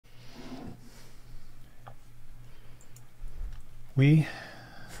We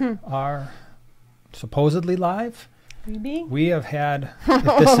are supposedly live. Maybe. We have had, if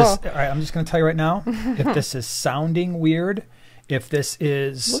this is, all right, I'm just going to tell you right now, if this is sounding weird, if this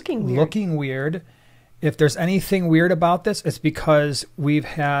is looking weird, if there's anything weird about this, it's because we've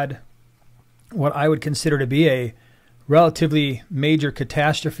had what I would consider to be a relatively major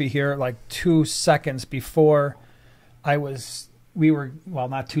catastrophe here, like 2 seconds before well,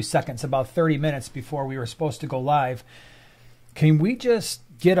 not 2 seconds, about 30 minutes before we were supposed to go live. Can we just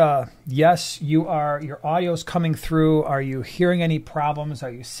get a yes, your audio's coming through? Are you hearing any problems? Are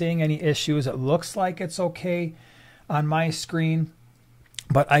you seeing any issues? It looks like it's okay on my screen,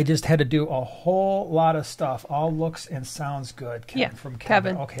 but I just had to do a whole lot of stuff. All looks and sounds good. From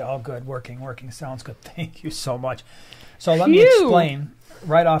Kevin. Okay, all good. Working. Sounds good. Thank you so much. So let me explain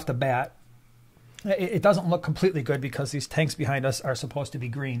right off the bat. It doesn't look completely good because these tanks behind us are supposed to be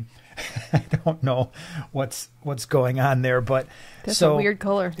green. I don't know what's going on there, but that's a weird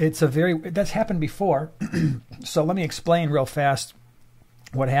color. That's happened before. So let me explain real fast.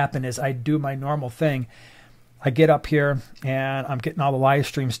 What happened is I do my normal thing. I get up here and I'm getting all the live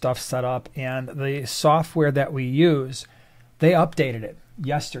stream stuff set up, and the software that we use, they updated it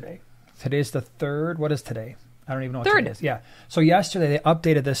yesterday. Today's the 3rd. What is today? I don't even know what it is. Yeah. So yesterday they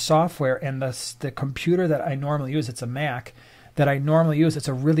updated this software, and the computer that I normally use, it's a Mac that I normally use. It's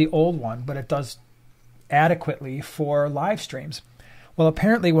a really old one, but it does adequately for live streams. Well,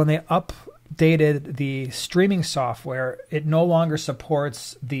 apparently when they updated the streaming software, it no longer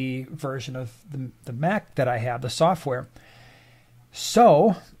supports the version of the Mac that I have, the software.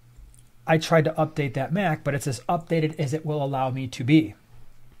 So I tried to update that Mac, but it's as updated as it will allow me to be.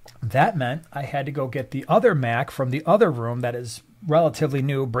 That meant I had to go get the other Mac from the other room that is relatively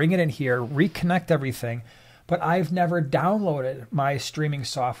new, bring it in here, reconnect everything. But I've never downloaded my streaming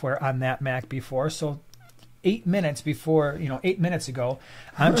software on that Mac before. So 8 minutes ago,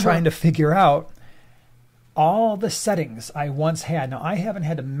 I'm trying to figure out all the settings I once had. Now, I haven't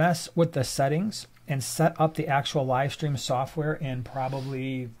had to mess with the settings and set up the actual live stream software in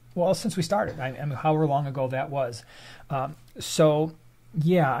probably, since we started. I mean, however long ago that was.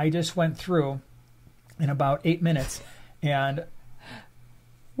 Yeah, I just went through in about 8 minutes, and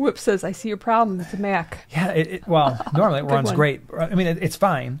Whoop says, "I see your problem. It's a Mac." Yeah, normally it runs great. I mean, it's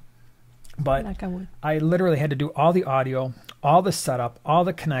fine, but I literally had to do all the audio, all the setup, all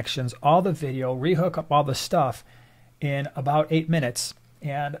the connections, all the video, rehook up all the stuff in about 8 minutes,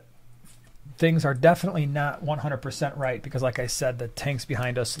 and things are definitely not 100% right because, like I said, the tanks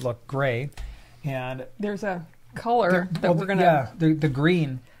behind us look gray, and there's a color that we're gonna the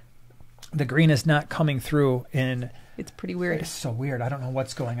green is not coming through in. It's pretty weird. It's so weird. I don't know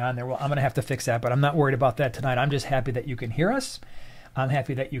what's going on there. Well, I'm gonna have to fix that, but I'm not worried about that tonight. I'm just happy that you can hear us. I'm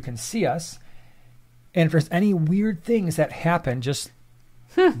happy that you can see us, and if there's any weird things that happen, just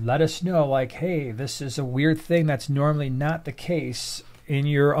let us know, like, hey, this is a weird thing that's normally not the case in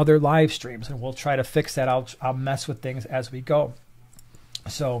your other live streams, and we'll try to fix that. I'll mess with things as we go.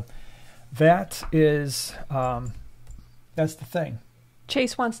 So that is, that's the thing.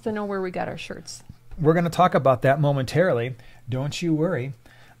 Chase wants to know where we got our shirts. We're going to talk about that momentarily. Don't you worry.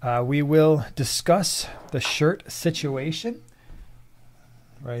 We will discuss the shirt situation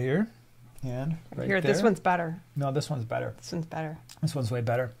right here and right here. This one's better. No, this one's better. This one's better. This one's way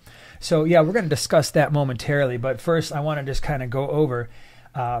better. So yeah, we're going to discuss that momentarily. But first, I want to just kind of go over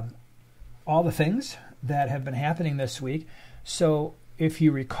all the things that have been happening this week. So if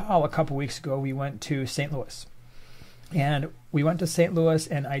you recall, a couple weeks ago, we went to St. Louis. And we went to St. Louis,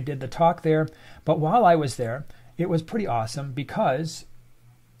 and I did the talk there. But while I was there, it was pretty awesome because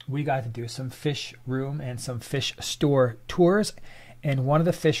we got to do some fish room and some fish store tours. And one of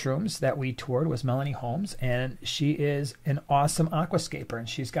the fish rooms that we toured was Melanie Holmes, and she is an awesome aquascaper, and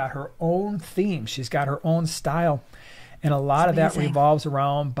she's got her own theme. She's got her own style. And a lot of that revolves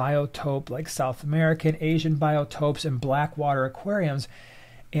around biotope, like South American, Asian biotopes, and black water aquariums.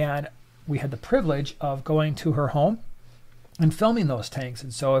 And we had the privilege of going to her home and filming those tanks.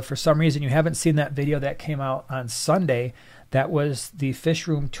 And so if for some reason you haven't seen that video that came out on Sunday, that was the fish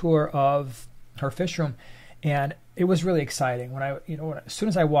room tour of her fish room. And it was really exciting. As soon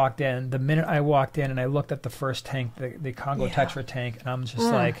as I walked in, the minute I walked in and I looked at the first tank, the Congo Tetra tank, and I'm just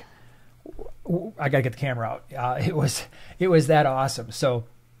like, I got to get the camera out. It was that awesome. So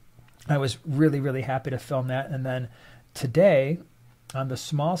I was really, really happy to film that. And then today on the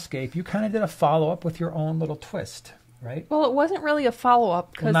small scape, you kind of did a follow-up with your own little twist, right? Well, it wasn't really a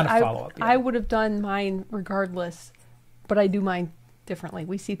follow-up because I would have done mine regardless, but I do mine differently.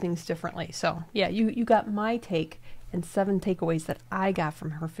 We see things differently. So yeah, you got my take and 7 takeaways that I got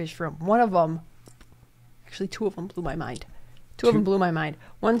from her fish room. One of them, actually 2 of them blew my mind. Two of them blew my mind.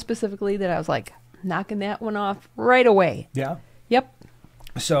 One specifically that I was like, knocking that one off right away. Yeah. Yep.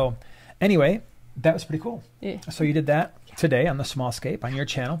 So anyway, that was pretty cool. Yeah. So you did that today on the Small Scape on your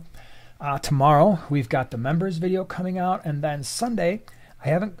channel. Tomorrow we've got the members video coming out, and then Sunday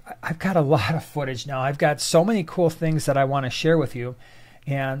I've got a lot of footage now. I've got so many cool things that I want to share with you,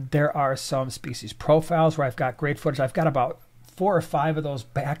 and there are some species profiles where I've got great footage. I've got about 4 or 5 of those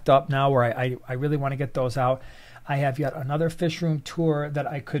backed up now where I really want to get those out. I have yet another fish room tour that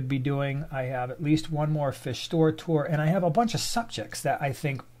I could be doing. I have at least one more fish store tour, and I have a bunch of subjects that I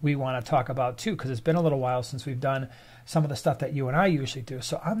think we want to talk about too, because it's been a little while since we've done some of the stuff that you and I usually do.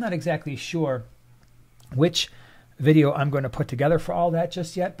 So I'm not exactly sure which video I'm going to put together for all that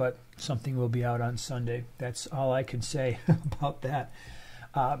just yet, but something will be out on Sunday. That's all I can say about that.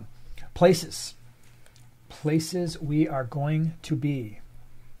 Places we are going to be.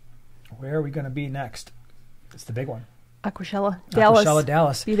 Where are we going to be next? It's the big one. Aquashella, Dallas. Aquashella,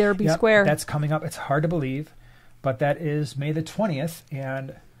 Dallas. Be there, be square. That's coming up. It's hard to believe, but that is May the 20th,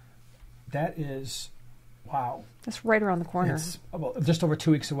 and that is, wow. That's right around the corner. It's just over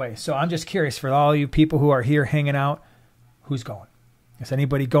 2 weeks away. So I'm just curious, for all you people who are here hanging out, who's going? Is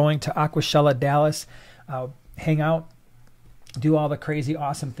anybody going to Aquashella, Dallas? Hang out, do all the crazy,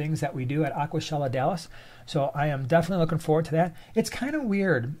 awesome things that we do at Aquashella, Dallas. So I am definitely looking forward to that. It's kind of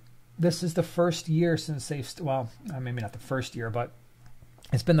weird. This is the first year since they've, well, maybe not the first year, but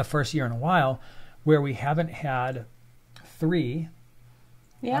it's been the first year in a while where we haven't had 3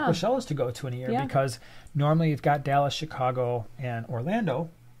 Aquashellas to go to in a year, because normally you've got Dallas, Chicago, and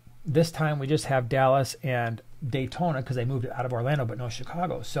Orlando. This time we just have Dallas and Daytona because they moved it out of Orlando, but no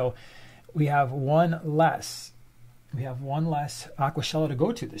Chicago. So we have one less. We have one less Aquashella to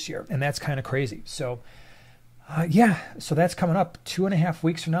go to this year, and that's kind of crazy. So so that's coming up 2.5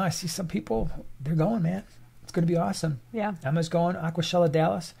 weeks from now. I see some people, they're going, man. It's going to be awesome. Yeah. Emma's going Aquashella,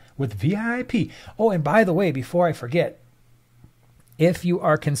 Dallas with VIP. Oh, and by the way, before I forget, if you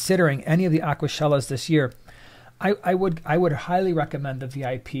are considering any of the Aquashellas this year, I would highly recommend the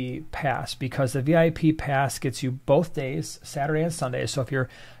VIP pass, because the VIP pass gets you both days, Saturday and Sunday. So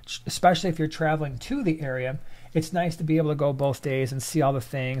especially if you're traveling to the area, it's nice to be able to go both days and see all the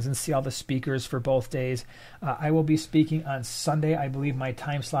things and see all the speakers for both days. I will be speaking on Sunday. I believe my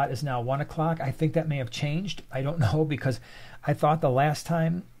time slot is now 1 o'clock. I think that may have changed. I don't know, because I thought the last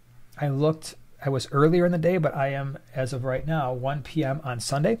time I looked, I was earlier in the day, but I am, as of right now, 1 p.m. on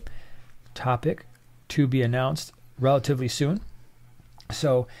Sunday. Topic to be announced relatively soon.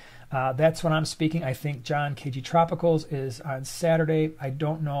 So that's when I'm speaking. I think John KG Tropicals is on Saturday. I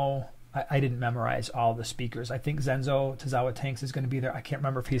don't know. I didn't memorize all the speakers. I think Zenzo Tazawa Tanks is going to be there. I can't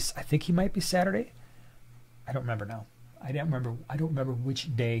remember if I think he might be Saturday. I don't remember now. I don't remember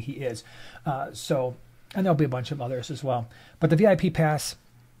which day he is. And there'll be a bunch of others as well. But the VIP pass,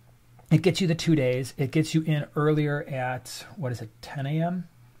 it gets you the 2 days. It gets you in earlier at, 10 a.m.?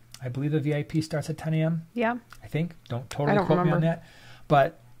 I believe the VIP starts at 10 a.m. Yeah. I think. Don't quote me on that.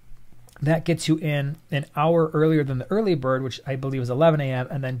 But that gets you in an hour earlier than the early bird, which I believe is 11 a.m.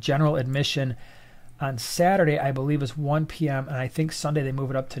 And then general admission on Saturday, I believe, is 1 p.m. And I think Sunday they move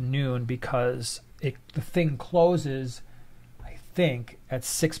it up to noon, because the thing closes, I think, at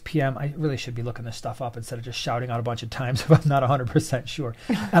 6 p.m. I really should be looking this stuff up instead of just shouting out a bunch of times if I'm not 100% sure.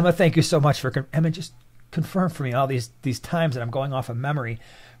 Emma, thank you so much for Emma, just confirm for me all these times that I'm going off of memory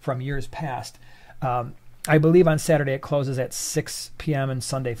from years past. I believe on Saturday it closes at 6 p.m. and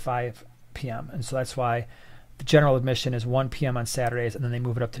Sunday 5 p.m. And so that's why the general admission is 1 p.m. on Saturdays, and then they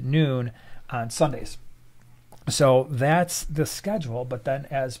move it up to noon on Sundays. So that's the schedule. But then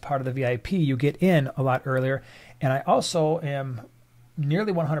as part of the VIP, you get in a lot earlier. And I also am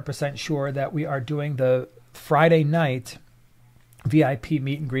nearly 100% sure that we are doing the Friday night VIP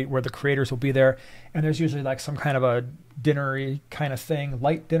meet and greet where the creators will be there. And there's usually like some kind of a dinner-y kind of thing,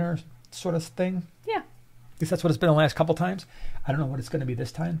 light dinner sort of thing. Yeah. At least that's what it's been the last couple times. I don't know what it's going to be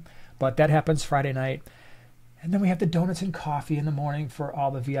this time. But that happens Friday night. And then we have the donuts and coffee in the morning for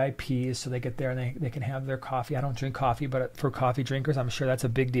all the VIPs. So they get there and they can have their coffee. I don't drink coffee, but for coffee drinkers, I'm sure that's a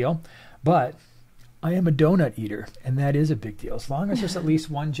big deal. But I am a donut eater, and that is a big deal. As long as there's at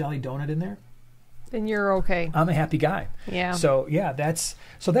least one jelly donut in there, then you're okay. I'm a happy guy. Yeah. So yeah, that's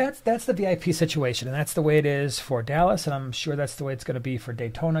the VIP situation, and that's the way it is for Dallas, and I'm sure that's the way it's going to be for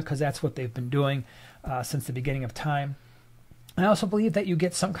Daytona, because that's what they've been doing since the beginning of time. I also believe that you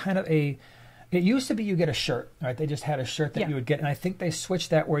get some kind of it used to be you get a shirt, right? They just had a shirt that you would get, and I think they switched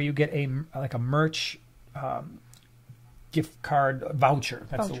that where you get a merch gift card voucher.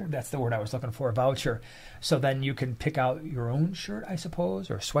 That's the word I was looking for, a voucher. So then you can pick out your own shirt, I suppose,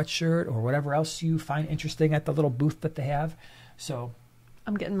 or a sweatshirt or whatever else you find interesting at the little booth that they have. So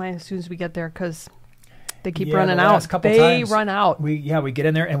I'm getting mine as soon as we get there because they keep running out. They run out. We get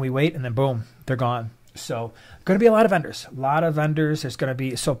in there and we wait, and then boom, they're gone. So going to be a lot of vendors. There's going to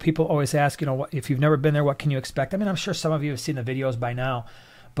be, so people always ask, if you've never been there, what can you expect? I mean, I'm sure some of you have seen the videos by now,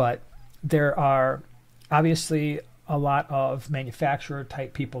 but there are obviously a lot of manufacturer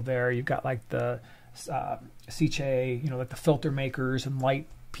type people there. You've got like the CHA, like the filter makers and light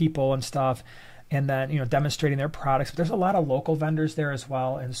people and stuff, and then, demonstrating their products. But there's a lot of local vendors there as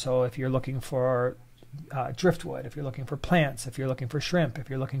well. And so if you're looking for driftwood, if you're looking for plants, if you're looking for shrimp, if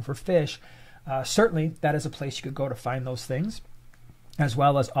you're looking for fish, certainly that is a place you could go to find those things, as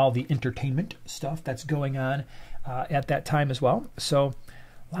well as all the entertainment stuff that's going on at that time as well. So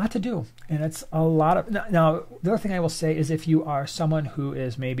a lot to do, and it's a lot of... Now, the other thing I will say is if you are someone who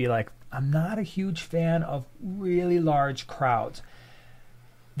is maybe like, I'm not a huge fan of really large crowds.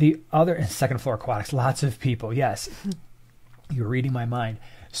 The other... And second floor aquatics, lots of people, yes. You're reading my mind.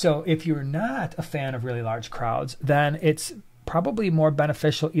 So if you're not a fan of really large crowds, then it's probably more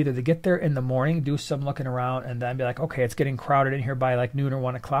beneficial either to get there in the morning, do some looking around, and then be like, okay, it's getting crowded in here by like noon or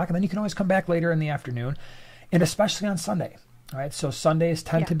 1 o'clock, and then you can always come back later in the afternoon, and especially on Sunday. All right, so Sundays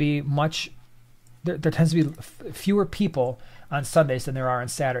tend to be there tends to be fewer people on Sundays than there are on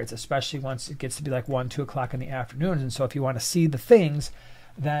Saturdays, especially once it gets to be like 1, 2 o'clock in the afternoons. And so if you want to see the things,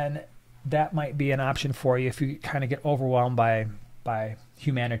 then that might be an option for you if you kind of get overwhelmed by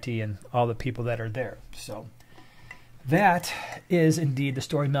humanity and all the people that are there. So that is indeed the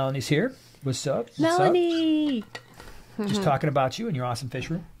story. Melanie's here. What's up? Melanie! Just talking about you and your awesome fish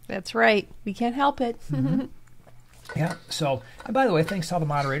room. That's right. We can't help it. Mm-hmm. Yeah. So, and by the way, thanks to all the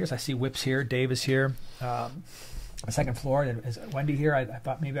moderators. I see Whip's here. Dave is here. The second floor. Is Wendy here? I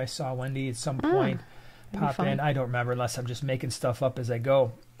thought maybe I saw Wendy at some point pop in. I don't remember unless I'm just making stuff up as I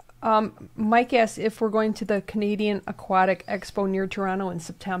go. Mike asked if we're going to the Canadian Aquatic Expo near Toronto in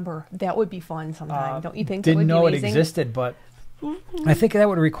September. That would be fun sometime. Don't you think? Didn't know it existed, but I think that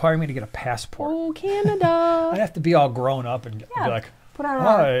would require me to get a passport. Oh, Canada. I'd have to be all grown up and be like, put on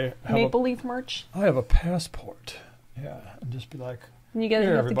our Maple Leaf merch. I have a passport. Yeah, and just be like, and you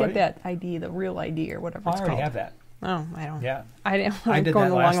have to get that ID, the real ID or whatever it's called. I already have that. Oh, I don't. Yeah, I did going that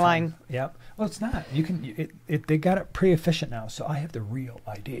the long line. Yep. Well, it's not. You can. They got it pretty efficient now. So I have the real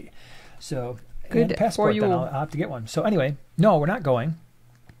ID. So good passport. For you. Then I'll have to get one. So anyway, no, we're not going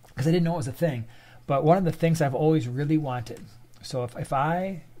because I didn't know it was a thing. But one of the things I've always really wanted. So if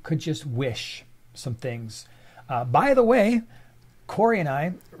I could just wish some things. By the way, Corey and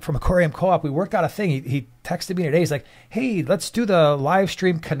I, from Aquarium Co-op, we worked out a thing. He texted me today. He's like, hey, let's do the live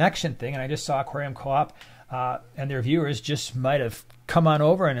stream connection thing. And I just saw Aquarium Co-op and their viewers just might have come on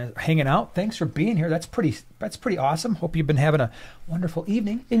over and hanging out. Thanks for being here. That's pretty awesome. Hope you've been having a wonderful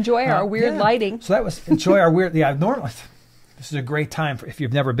evening. Enjoy our weird lighting. So that was enjoy our weird. Yeah, normally this is a great time if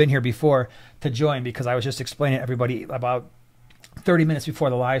you've never been here before to join, because I was just explaining to everybody about 30 minutes before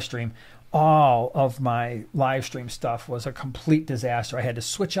the live stream. All of my live stream stuff was a complete disaster. I had to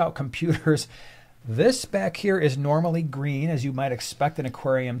switch out computers. This back here is normally green, as you might expect an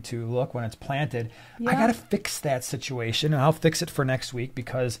aquarium to look when it's planted. Yeah. I got to fix that situation, and I'll fix it for next week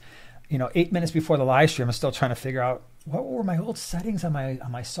because, 8 minutes before the live stream, I'm still trying to figure out what were my old settings on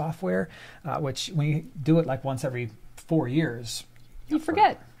my software, which when you do it like once every 4 years, you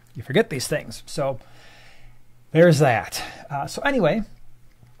forget. You forget these things. So there's that. So anyway.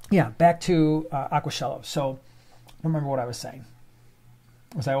 Yeah, back to Aquashello. So, I don't remember what I was saying.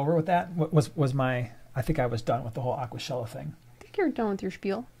 Was I over with that? What was my? I think I was done with the whole Aquashello thing. I think you're done with your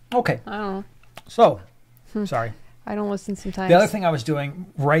spiel. Okay. I don't know. So, sorry. I don't listen sometimes. The other thing I was doing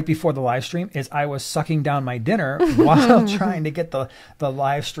right before the live stream is I was sucking down my dinner while trying to get the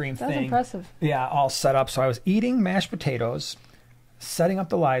live stream thing. That's impressive. Yeah, all set up. So I was eating mashed potatoes, setting up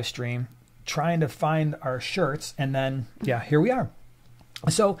the live stream, trying to find our shirts, and then here we are.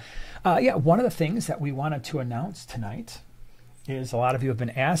 So, one of the things that we wanted to announce tonight is a lot of you have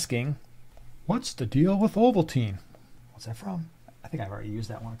been asking, what's the deal with Ovaltine? What's that from? I think I've already used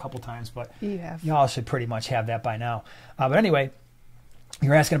that one a couple times, but y'all should pretty much have that by now. But anyway,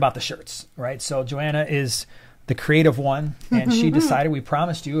 you're asking about the shirts, right? So Joanna is the creative one, and she decided, we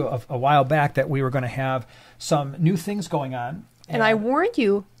promised you a while back that we were going to have some new things going on. And I warned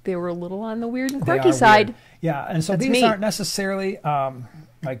you, they were a little on the weird and quirky side. Weird. Yeah, and so these aren't necessarily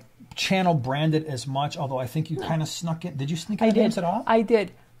like channel branded as much, although I think you kind of snuck in. Did you sneak in the names at all? I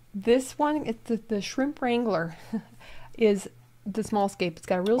did. This one, it's the Shrimp Wrangler, is the small scape. It's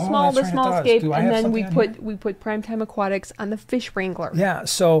got a real small scape, and then we put Primetime Aquatics on the Fish Wrangler. Yeah,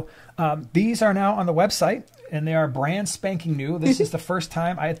 so these are now on the website, and they are brand spanking new. This is the first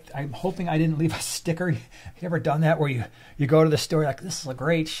time. I'm hoping I didn't leave a sticker. You ever done that where you go to the store like, this is a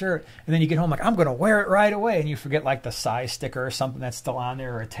great shirt, and then you get home like, I'm going to wear it right away, and you forget like the size sticker or something that's still on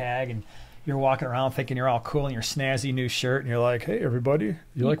there, or a tag, and you're walking around thinking you're all cool in your snazzy new shirt, and you're like, hey, everybody,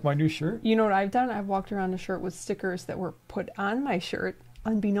 you like my new shirt? You know what I've done? I've walked around a shirt with stickers that were put on my shirt,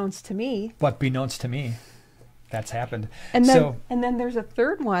 unbeknownst to me. But beknownst to me, that's happened. And then there's a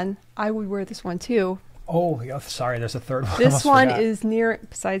third one. I would wear this one too. Oh, yeah, sorry, there's a third one. This one is near,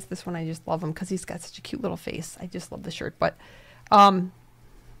 besides this one, I just love him because he's got such a cute little face. I just love the shirt. But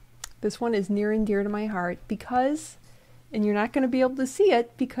this one is near and dear to my heart because... And you're not going to be able to see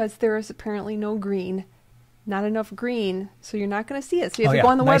it because there is apparently no green, not enough green, so you're not going to see it. So you have to go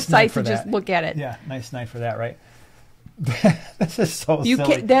on the website to just look at it. Yeah, nice night for that, right? This is so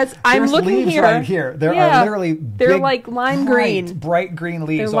silly. I'm looking leaves here. Right here. There are literally they're like lime green, bright green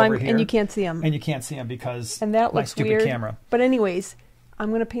leaves over here, and you can't see them. And you can't see them because that my looks stupid weird. camera. But anyways,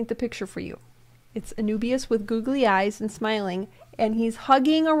 I'm going to paint the picture for you. It's Anubias with googly eyes and smiling, and he's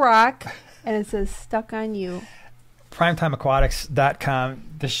hugging a rock, and it says "Stuck on You." PrimetimeAquatics.com.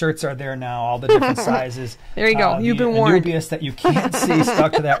 The shirts are there now, all the different sizes. There you go. You've been warned. Anubias that you can't see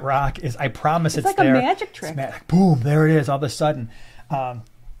stuck to that rock is, I promise it's like there. It's like a magic trick. Boom, there it is all of a sudden.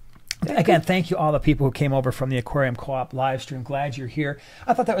 Again, thank you all the people who came over from the Aquarium Co-op live stream. Glad you're here.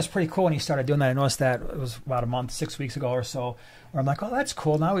 I thought that was pretty cool when you started doing that. I noticed that it was about a month, 6 weeks ago or so, where I'm like, oh, that's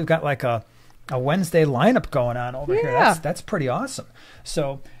cool. Now we've got like a Wednesday lineup going on over here. That's pretty awesome.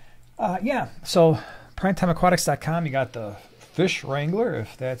 So, so PrimetimeAquatics.com, you got the Fish Wrangler,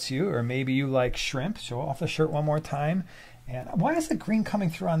 if that's you, or maybe you like shrimp. Show off the shirt one more time. And why is the green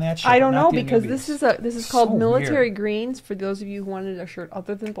coming through on that shirt? I don't know, because this is called military greens, for those of you who wanted a shirt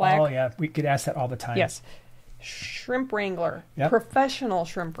other than black. Oh, yeah. We get asked that all the time. Yes. Shrimp Wrangler. Yep. Professional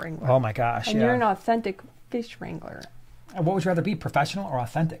shrimp wrangler. Oh, my gosh. And you're an authentic fish wrangler. And what would you rather be, professional or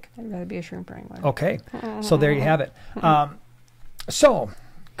authentic? I'd rather be a shrimp wrangler. Okay. So there you have it. So...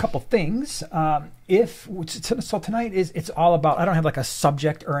 couple things. So tonight it's all about, I don't have like a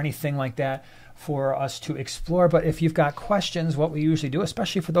subject or anything like that for us to explore, but if you've got questions, what we usually do,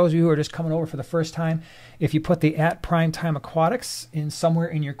 especially for those of you who are just coming over for the first time, if you put the @PrimetimeAquatics in somewhere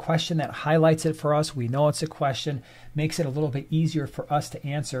in your question, that highlights it for us. We know it's a question, makes it a little bit easier for us to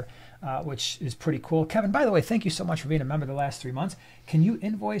answer, which is pretty cool. Kevin, by the way, thank you so much for being a member the last 3 months. Can you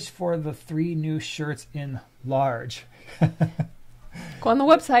invoice for the 3 new shirts in large? Go on the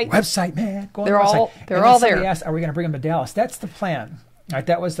website. Man. Go on they're the website. They're all there. Asked, are we going to bring them to Dallas? That's the plan. All right,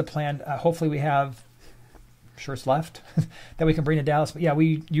 that was the plan. Hopefully we have shirts left that we can bring to Dallas. But yeah,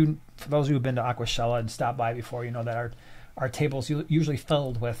 for those who have been to Aquashella and stopped by before, you know that our tables usually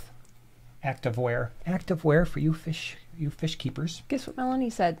filled with activewear. Activewear for you fish keepers. Guess what Melanie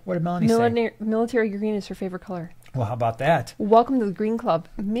said? What did Melanie say? Military green is her favorite color. Well, how about that? Welcome to the Green Club.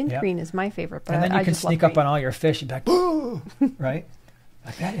 Mint green is my favorite, but and then you can sneak up on all your fish and be like, boo! Right?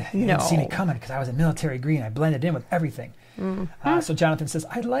 Like that. You didn't see me coming because I was in military green. I blended in with everything. So Jonathan says,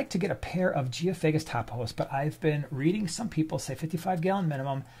 I'd like to get a pair of Geophagus top hosts, but I've been reading some people say 55-gallon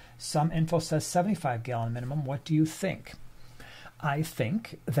minimum. Some info says 75-gallon minimum. What do you think? I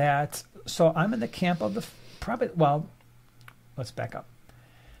think that, so I'm in the camp of let's back up.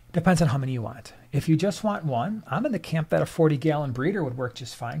 Depends on how many you want. If you just want one, I'm in the camp that a 40-gallon breeder would work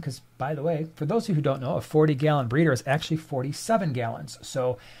just fine because, by the way, for those of you who don't know, a 40-gallon breeder is actually 47 gallons.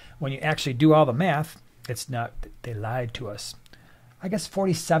 So when you actually do all the math, it's not, they lied to us. I guess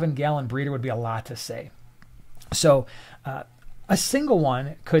 47-gallon breeder would be a lot to say. So a single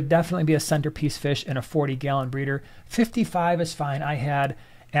one could definitely be a centerpiece fish in a 40-gallon breeder. 55 is fine. I had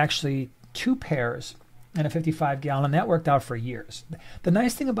actually 2 pairs and a 55-gallon, and that worked out for years. The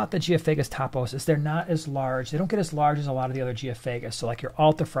nice thing about the Geophagus topos is they're not as large. They don't get as large as a lot of the other Geophagus. So like your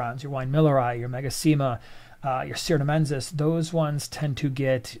Altafrons, your Wine Milleri, your Megasema, your Cyrtomensis, those ones tend to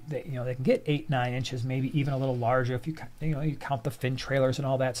get, they can get 8-9 inches, maybe even a little larger if you count the fin trailers and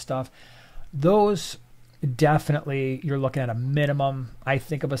all that stuff. Those definitely, you're looking at a minimum, I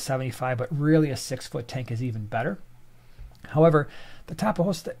think, of a 75, but really a 6-foot tank is even better. However, the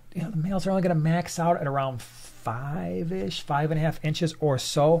Tapajos, the males are only going to max out at around 5-ish, 5.5 inches or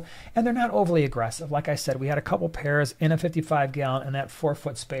so, and they're not overly aggressive. Like I said, we had a couple pairs in a 55-gallon, and that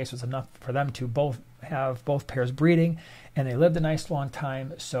 4-foot space was enough for them to have both pairs breeding, and they lived a nice long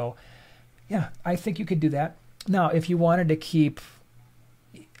time. So, yeah, I think you could do that. Now, if you wanted to keep,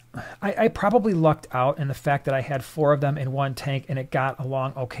 I probably lucked out in the fact that I had 4 of them in one tank and it got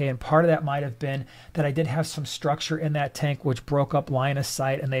along okay. And part of that might have been that I did have some structure in that tank which broke up line of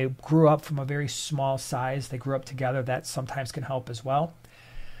sight, and they grew up from a very small size. They grew up together. That sometimes can help as well.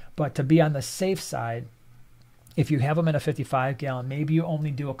 But to be on the safe side, if you have them in a 55-gallon, maybe you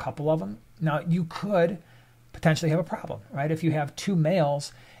only do a couple of them. Now, you could potentially have a problem, right? If you have 2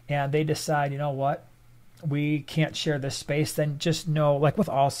 males and they decide, you know what, we can't share this space, then just know, like with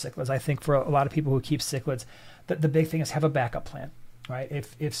all cichlids, I think for a lot of people who keep cichlids, the big thing is have a backup plan, right?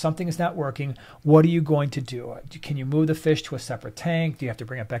 If something is not working, what are you going to do? Can you move the fish to a separate tank? Do you have to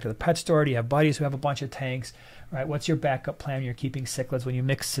bring it back to the pet store? Do you have buddies who have a bunch of tanks, right? What's your backup plan when you're keeping cichlids when you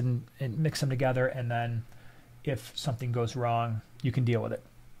mix them together, and then if something goes wrong, you can deal with it.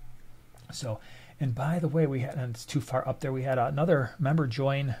 So, and by the way, we had, and it's too far up there, we had another member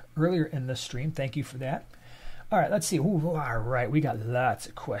join earlier in the stream. Thank you for that. All right, let's see. Ooh, all right, we got lots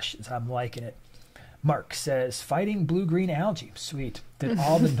of questions. I'm liking it. Mark says, fighting blue-green algae. Sweet. Did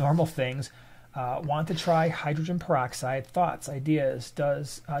all the normal things. Want to try hydrogen peroxide. Thoughts, ideas.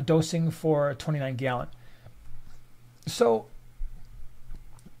 Does dosing for 29-gallon. So,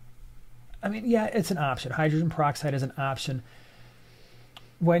 I mean, yeah, it's an option. Hydrogen peroxide is an option.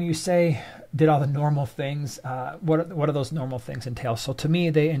 When you say, did all the normal things, what do those normal things entail? So to me,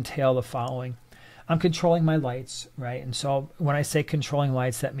 they entail the following. I'm controlling my lights, right? And so when I say controlling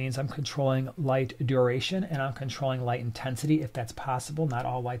lights, that means I'm controlling light duration and I'm controlling light intensity, if that's possible. Not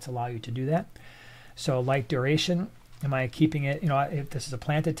all lights allow you to do that. So light duration, am I keeping it, if this is a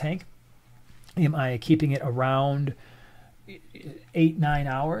planted tank, am I keeping it around 8-9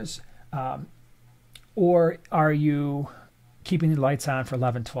 hours? Or are you keeping the lights on for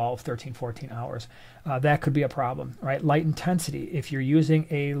 11, 12, 13, 14 hours? That could be a problem, right? Light intensity. If you're using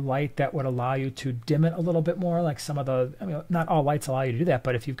a light that would allow you to dim it a little bit more, like some of the, not all lights allow you to do that,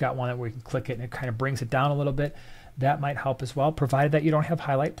 but if you've got one where you can click it and it kind of brings it down a little bit, that might help as well, provided that you don't have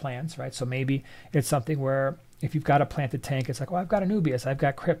highlight plants, right? So maybe it's something where if you've got a planted tank, it's like, well, I've got Anubias, I've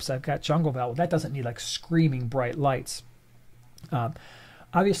got Crips, I've got Jungle Val. Well, that doesn't need like screaming bright lights.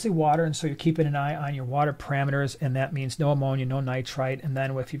 Obviously water, and so you're keeping an eye on your water parameters, and that means no ammonia, no nitrite. And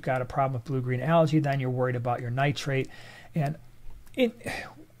then if you've got a problem with blue-green algae, then you're worried about your nitrate. And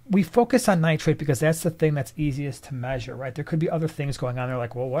we focus on nitrate because that's the thing that's easiest to measure, right? There could be other things going on. They're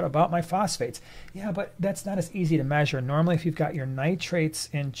like, well, what about my phosphates? Yeah, but that's not as easy to measure. Normally, if you've got your nitrates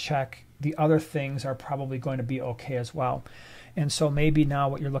in check, the other things are probably going to be okay as well. And so maybe now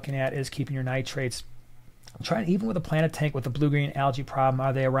what you're looking at is keeping your nitrates. Trying even with a planted tank with the blue-green algae problem,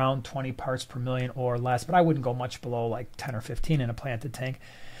 are they around 20 parts per million or less? But I wouldn't go much below like 10 or 15 in a planted tank.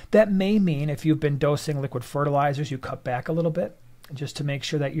 That may mean if you've been dosing liquid fertilizers, you cut back a little bit just to make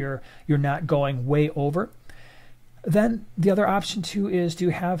sure that you're not going way over. Then the other option too is to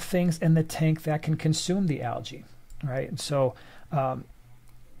have things in the tank that can consume the algae, right? And so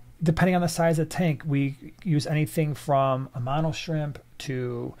depending on the size of the tank, we use anything from a mono shrimp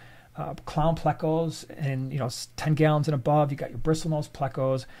to clown plecos, and 10 gallons and above. You got your bristlenose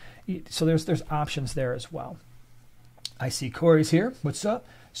plecos. So there's options there as well. I see Corey's here. What's up?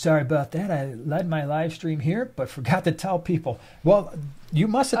 Sorry about that. I led my live stream here, but forgot to tell people. Well, you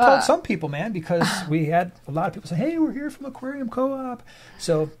must have told some people, man, because we had a lot of people say, "Hey, we're here from Aquarium Co-op."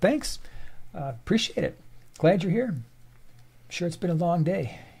 So thanks. Appreciate it. Glad you're here. I'm sure it's been a long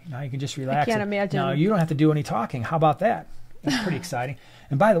day. Now you can just relax. I can't imagine. Now you don't have to do any talking. How about that? That's pretty exciting.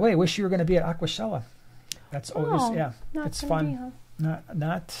 And by the way, I wish you were going to be at Aquashella. That's always, it's fun.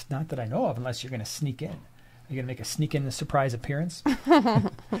 Not that I know of, unless you're going to sneak in. Are you going to make a sneak in surprise appearance?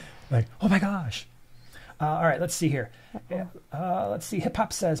 Like, oh my gosh. All right, let's see here. Let's see. Hip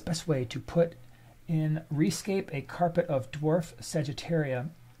Hop says, best way to put in rescape a carpet of dwarf Sagittaria.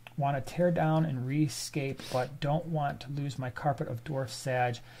 Want to tear down and rescape, but don't want to lose my carpet of dwarf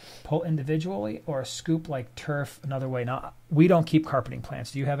Sag. Pull individually or scoop like turf another way. Now, we don't keep carpeting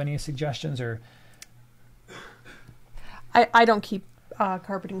plants. Do you have any suggestions? Or I don't keep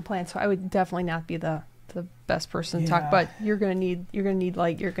carpeting plants, so I would definitely not be the best person to talk. But you're gonna need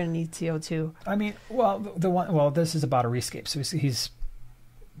light. You're gonna need CO2. I mean, well, this is about a rescape, so he's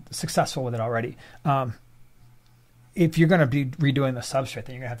successful with it already. If you're going to be redoing the substrate,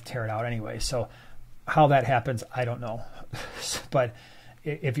 then you're going to have to tear it out anyway. So how that happens, I don't know. But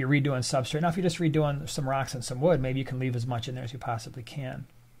if you're redoing substrate, now if you're just redoing some rocks and some wood, maybe you can leave as much in there as you possibly can.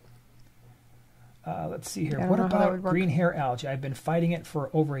 Let's see here. What about green hair algae? I've been fighting it for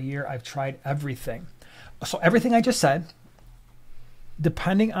over a year. I've tried everything. So everything I just said,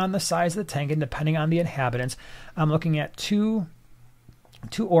 depending on the size of the tank and depending on the inhabitants, I'm looking at two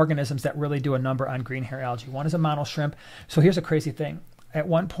organisms that really do a number on green hair algae. One is a mono shrimp. So here's a crazy thing. at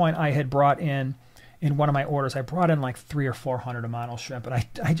one point I had brought in one of my orders, I brought in like 300 or 400 Amano shrimp, and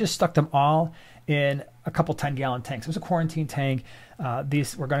I just stuck them all in a couple 10-gallon tanks. It was a quarantine tank.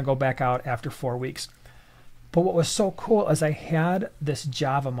 These were going to go back out after 4 weeks. But what was so cool is I had this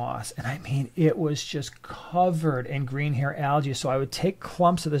Java moss, and I mean, it was just covered in green hair algae. So I would take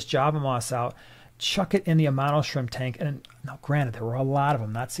clumps of this Java moss out, chuck it in the Amano shrimp tank. And now, granted, there were a lot of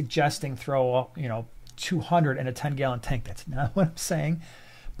them. Not suggesting throw, 200 in a 10-gallon tank. That's not what I'm saying.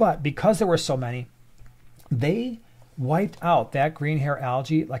 But because there were so many, they wiped out that green hair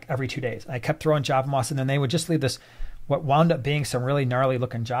algae like every 2 days. I kept throwing Java moss, and then they would just leave this, what wound up being some really gnarly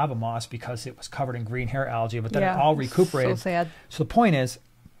looking Java moss because it was covered in green hair algae, but then it all recuperated. So sad. So the point is,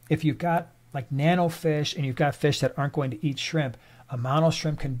 if you've got like nano fish and you've got fish that aren't going to eat shrimp, Amano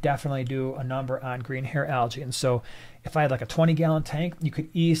shrimp can definitely do a number on green hair algae. And so if I had like a 20-gallon tank, you could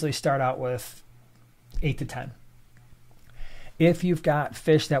easily start out with 8 to 10. If you've got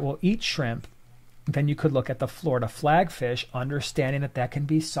fish that will eat shrimp, then you could look at the Florida flagfish, understanding that that can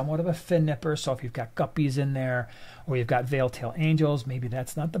be somewhat of a fin nipper. So if you've got guppies in there or you've got veil-tail angels, maybe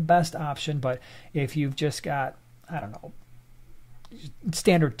that's not the best option. But if you've just got, I don't know,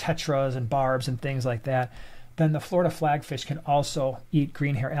 standard tetras and barbs and things like that, then the Florida flagfish can also eat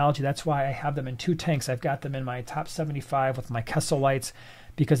green hair algae. That's why I have them in 2 tanks. I've got them in my top 75 with my Kessel lights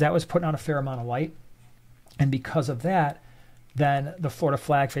because that was putting on a fair amount of light. And because of that, then the Florida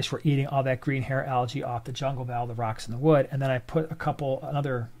flagfish were eating all that green hair algae off the jungle val, the rocks in the wood. And then I put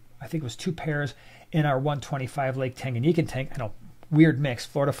another, I think it was 2 pairs in our 125 Lake Tanganyika tank. I know, weird mix,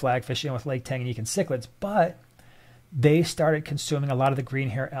 Florida flagfish in with Lake Tanganyika cichlids, but they started consuming a lot of the green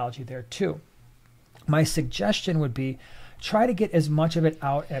hair algae there too. My suggestion would be try to get as much of it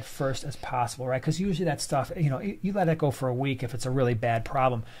out at first as possible, right? Because usually that stuff, you let it go for a week if it's a really bad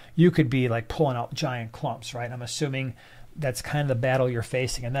problem. You could be like pulling out giant clumps, right? I'm assuming that's kind of the battle you're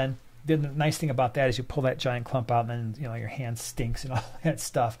facing. And then the nice thing about that is you pull that giant clump out and then, your hand stinks and all that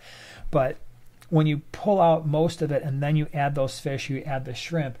stuff. But when you pull out most of it and then you add those fish, you add the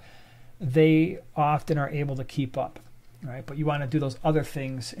shrimp, they often are able to keep up, right? But you want to do those other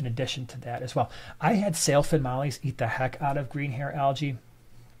things in addition to that as well. I had sailfin mollies eat the heck out of green hair algae.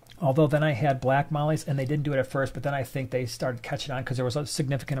 Although then I had black mollies, and they didn't do it at first, but then I think they started catching on because there was a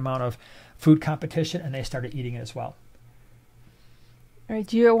significant amount of food competition, and they started eating it as well. All right,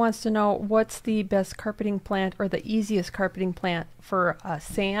 Gio wants to know what's the best carpeting plant or the easiest carpeting plant for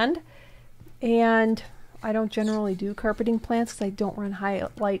sand. And I don't generally do carpeting plants because I don't run high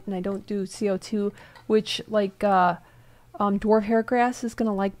light and I don't do CO2, which like dwarf hairgrass is going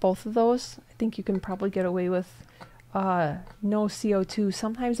to like both of those. I think you can probably get away with no CO2.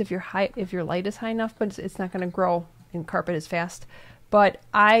 Sometimes if your light is high enough, but it's not going to grow in carpet as fast. But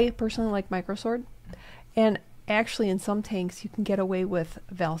I personally like microsword, and actually in some tanks you can get away with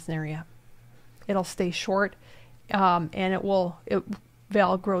Vallisneria. It'll stay short, and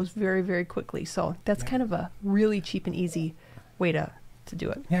val grows very, very quickly. So that's kind of a really cheap and easy way to do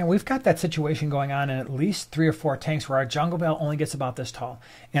it. Yeah, we've got that situation going on in at least 3 or 4 tanks where our jungle val only gets about this tall.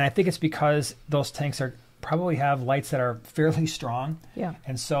 And I think it's because those tanks probably have lights that are fairly strong. Yeah.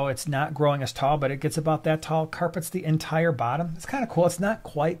 And so it's not growing as tall, but it gets about that tall, carpets the entire bottom. It's kind of cool. It's not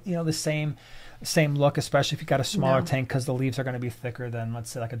quite, the same look, especially if you've got a smaller tank because the leaves are going to be thicker than, let's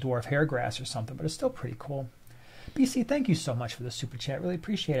say, like a dwarf hairgrass or something, but it's still pretty cool. BC, thank you so much for the super chat. Really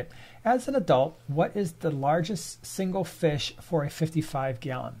appreciate it. As an adult, what is the largest single fish for a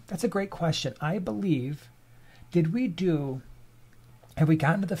 55-gallon? That's a great question. I believe, have we gotten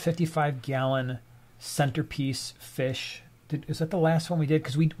to the 55-gallon centerpiece fish? Is that the last one we did?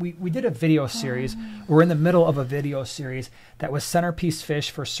 Because we did a video series. We're in the middle of a video series that was centerpiece fish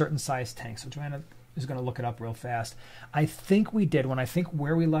for certain size tanks. So Joanna is going to look it up real fast. I think we did one. I think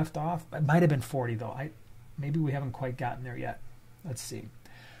where we left off, it might have been 40 though. Maybe we haven't quite gotten there yet. Let's see.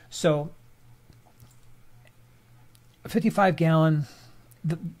 So a 55-gallon,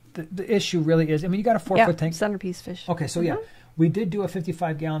 the issue really is, you got a 4-foot tank. Centerpiece fish. Okay, so yeah. We did do a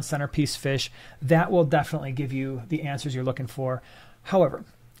 55-gallon centerpiece fish. That will definitely give you the answers you're looking for. However,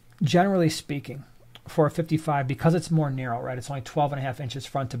 generally speaking, for a 55, because it's more narrow, right? It's only 12.5 inches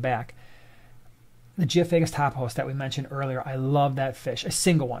front to back. The Geophagus tophost that we mentioned earlier, I love that fish. A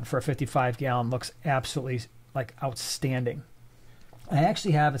single one for a 55-gallon looks absolutely outstanding. I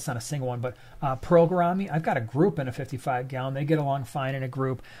actually have, it's not a single one, but pearl gourami. I've got a group in a 55-gallon. They get along fine in a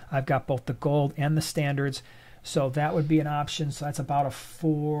group. I've got both the gold and the standards. So that would be an option. So that's about a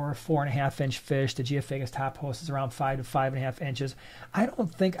 4.5 inch fish. The Geophagus tophost is around 5 to 5.5 inches. I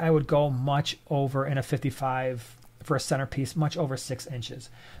don't think I would go much over in a 55 for a centerpiece, much over 6 inches.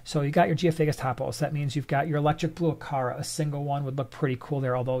 So you got your Geophagus topos. That means you've got your electric blue Acara. A single one would look pretty cool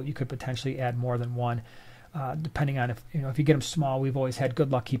there, although you could potentially add more than one, depending on if you get them small. We've always had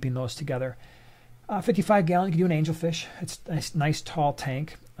good luck keeping those together. 55 gallon, you can do an angelfish. It's a nice tall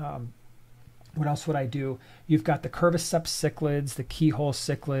tank. What else would I do? You've got the Curviceps cichlids, the keyhole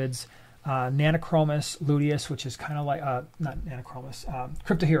cichlids, Nanochromis luteus, which is kind of like, not Nanochromis,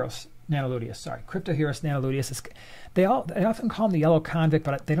 Cryptoheros nanoluteus, sorry. Cryptoheros nanoluteus. They often call them the yellow convict,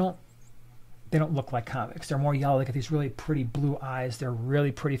 but they don't look like convicts. They're more yellow. They got these really pretty blue eyes. They're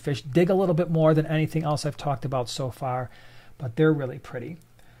really pretty fish. Dig a little bit more than anything else I've talked about so far, but they're really pretty.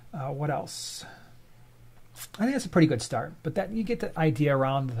 What else? I think that's a pretty good start, but that you get the idea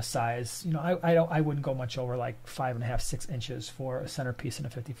around the size. I wouldn't go much over like 5.5, 6 inches for a centerpiece in a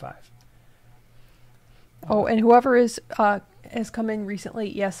 55. Oh, and whoever has come in recently,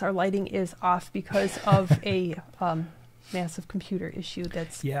 yes, our lighting is off because of a massive computer issue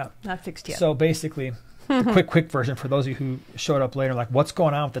that's not fixed yet. So basically, the quick version for those of you who showed up later, like, what's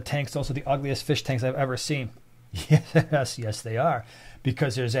going on with the tanks? Those are the ugliest fish tanks I've ever seen. Yes, they are,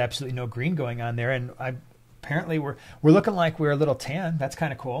 because there's absolutely no green going on there, and apparently we're looking like we're a little tan. That's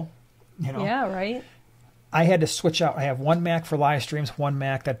kind of cool. Yeah, right. I had to switch out. I have one Mac for live streams, one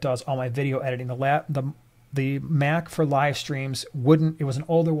Mac that does all my video editing. The Mac for live streams it was an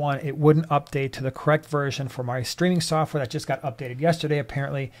older one. It wouldn't update to the correct version for my streaming software that just got updated yesterday,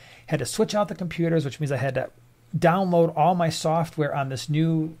 apparently. Had to switch out the computers, which means I had to download all my software on this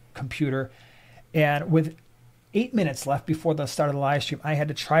new computer. And with 8 minutes left before the start of the live stream, I had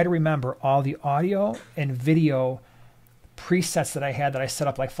to try to remember all the audio and video presets that I had that I set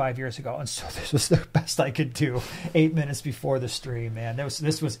up like 5 years ago. And so this was the best I could do 8 minutes before the stream, man.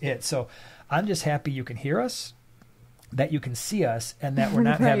 This was it. So I'm just happy you can hear us, that you can see us, and that we're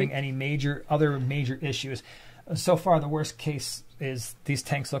not having any other major issues. So far, the worst case is these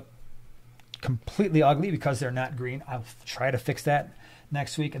tanks look completely ugly because they're not green. I'll try to fix that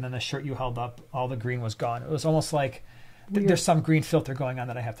next week. And then the shirt you held up, all the green was gone. It was almost like there's some green filter going on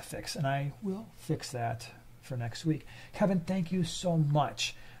that I have to fix, and I will fix that for next week. Kevin, thank you so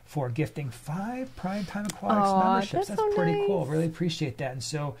much for gifting 5 Primetime Aquatics memberships. That's so pretty cool. Really appreciate that. And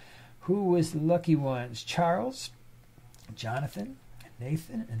so, who was the lucky ones? Charles, Jonathan,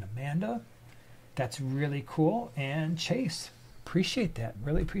 Nathan, and Amanda. That's really cool. And Chase. Appreciate that.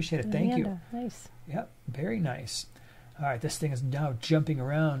 Really appreciate it. Thank you. Nice. Yep, very nice. All right, this thing is now jumping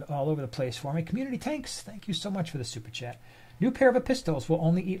around all over the place for me. Community Tanks, thank you so much for the super chat. New pair of epistles will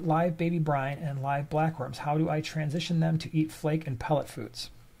only eat live baby brine and live blackworms. How do I transition them to eat flake and pellet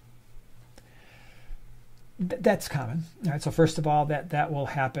foods? That's common. All right, so first of all, that will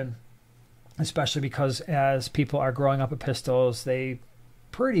happen, especially because as people are growing up epistles, they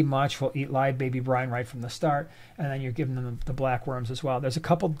pretty much will eat live baby brine right from the start, and then you're giving them the blackworms as well. There's a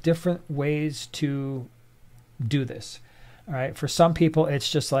couple different ways to do this. All right, for some people,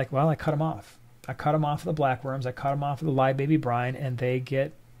 it's just like, well, I cut them off. I cut them off of the blackworms. I cut them off of the live baby brine, and they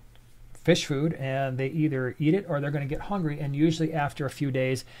get fish food, and they either eat it or they're going to get hungry, and usually after a few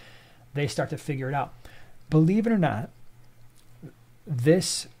days, they start to figure it out. Believe it or not,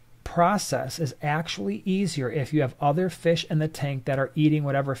 this process is actually easier if you have other fish in the tank that are eating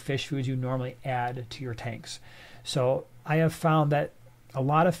whatever fish foods you normally add to your tanks. So I have found that a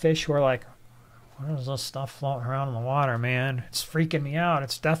lot of fish who are like, what is this stuff floating around in the water, man? It's freaking me out.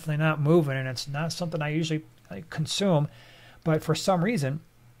 It's definitely not moving, and it's not something I usually consume. But for some reason,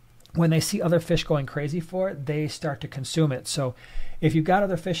 when they see other fish going crazy for it, they start to consume it. So if you've got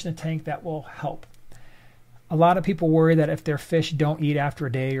other fish in the tank, that will help. A lot of people worry that if their fish don't eat after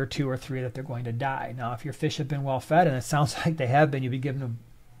a day or 2 or 3, that they're going to die. Now, if your fish have been well fed, and it sounds like they have been, you've been giving them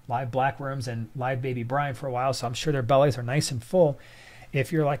live blackworms and live baby brine for a while, so I'm sure their bellies are nice and full.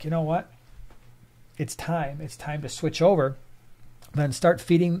 If you're like, you know what? It's time to switch over, then start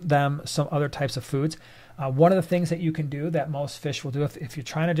feeding them some other types of foods. One of the things that you can do that most fish will do, if you're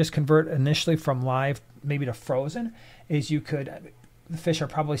trying to just convert initially from live maybe to frozen, is the fish are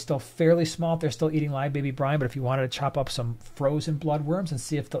probably still fairly small. They're still eating live baby brine, but if you wanted to chop up some frozen bloodworms and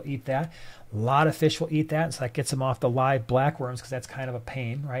see if they'll eat that, a lot of fish will eat that, so that gets them off the live blackworms, because that's kind of a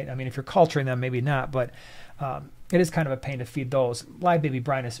pain, right? I mean, if you're culturing them, maybe not, but it is kind of a pain to feed those. Live baby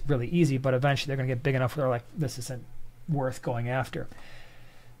brine is really easy, but eventually they're going to get big enough where they're like, this isn't worth going after.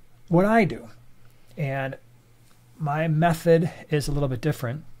 What I do, and my method is a little bit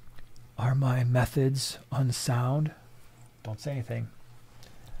different. Are my methods unsound? Don't say anything.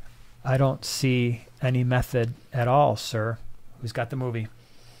 I don't see any method at all, sir. Who's got the movie?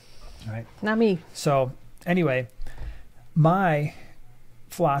 All right. Not me. So anyway, my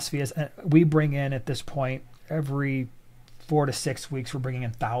philosophy is we bring in at this point every 4 to 6 weeks, we're bringing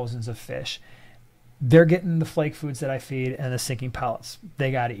in thousands of fish. They're getting the flake foods that I feed and the sinking pellets.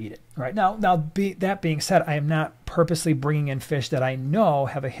 They got to eat it. Right now, that being said, I am not purposely bringing in fish that I know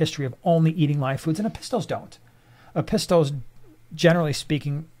have a history of only eating live foods, and apistos don't. Apistos, generally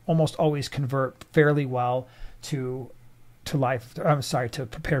speaking, almost always convert fairly well to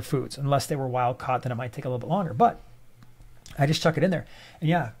prepared foods. Unless they were wild caught, then it might take a little bit longer. But I just chuck it in there. And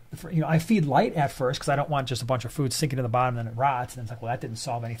yeah, I feed light at first because I don't want just a bunch of food sinking to the bottom and then it rots. And it's like, well, that didn't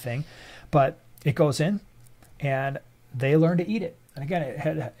solve anything. But it goes in and they learn to eat it. And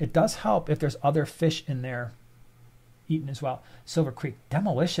again, it does help if there's other fish in there eating as well. Silver Creek,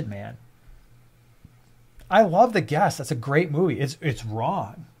 Demolition Man. I love the guess. That's a great movie. It's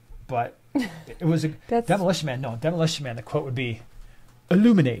wrong, but it was a Demolition Man. No, Demolition Man. The quote would be,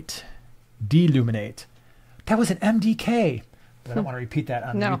 "Illuminate, deluminate." That was an MDK. But I don't want to repeat that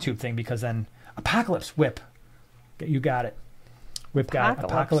on the YouTube thing because then Apocalypse Whip. You got it. Whip got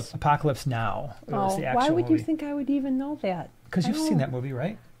it. Apocalypse Now. Oh, why would you think I would even know that? Because you've seen that movie,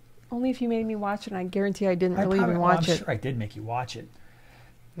 right? Only if you made me watch it, and I guarantee I didn't really even watch it. I'm sure I did make you watch it.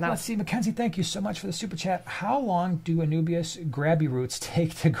 No. Let's see, Mackenzie, thank you so much for the super chat. How long do Anubias grabby roots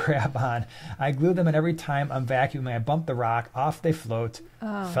take to grab on? I glue them, and every time I'm vacuuming, I bump the rock. Off they float.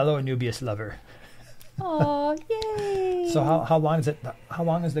 Oh. Fellow Anubias lover. Oh, yay! So how long is it? How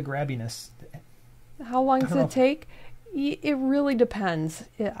long is the grabbiness? How long does it take? It really depends.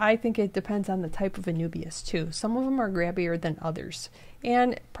 I think it depends on the type of Anubias too. Some of them are grabbier than others,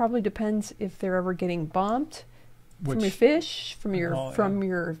 and it probably depends if they're ever getting bumped from your fish, from your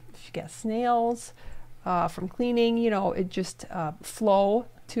if you got snails, from cleaning. It just flow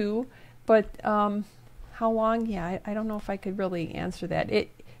too. But how long? Yeah, I don't know if I could really answer that.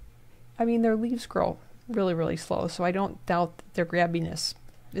 Their leaves grow really, really slow, so I don't doubt that their grabbiness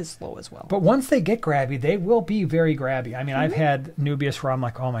is slow as well. But once they get grabby, they will be very grabby. I've had Nubius where I'm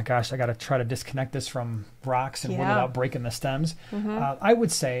like, oh my gosh, I got to try to disconnect this from rocks and wood without breaking the stems. I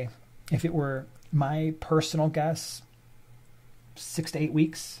would say, if it were my personal guess, 6 to 8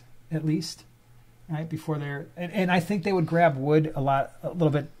 weeks at least, right before they're. And I think they would grab wood a little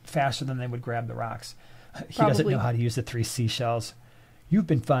bit faster than they would grab the rocks. He doesn't know how to use the 3 seashells. You've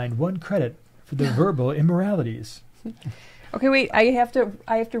been fined 1 credit for the verbal immoralities. Okay, wait. I have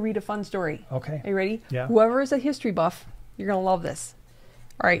to read a fun story. Okay. Are you ready? Yeah. Whoever is a history buff, you're gonna love this.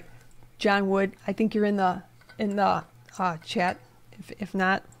 All right, John Wood. I think you're in the chat. If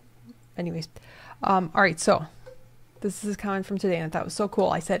not, anyways. All right. So this is a comment from today, and I thought it was so cool.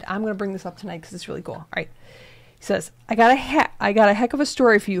 I said I'm gonna bring this up tonight because it's really cool. All right. He says, I got a heck of a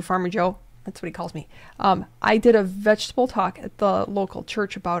story for you, Farmer Joe. That's what he calls me. I did a vegetable talk at the local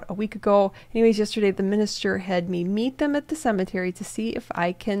church about a week ago. Anyways, yesterday the minister had me meet them at the cemetery to see if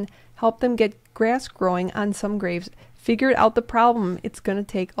I can help them get grass growing on some graves. Figured out the problem. It's going to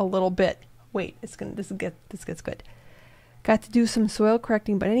take a little bit. Wait, this gets good. Got to do some soil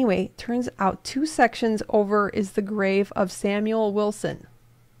correcting, but anyway, turns out 2 sections over is the grave of Samuel Wilson.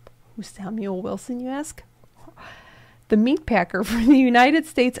 Who's Samuel Wilson, you ask? The meat packer for the United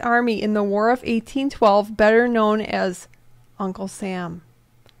States Army in the War of 1812, better known as Uncle Sam.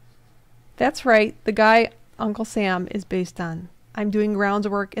 That's right, the guy Uncle Sam is based on. I'm doing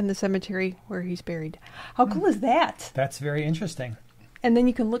groundswork in the cemetery where he's buried. How cool is that? That's very interesting. And then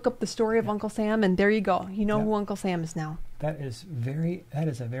you can look up the story of Uncle Sam, and there you go. You know who Uncle Sam is now. That is a very That's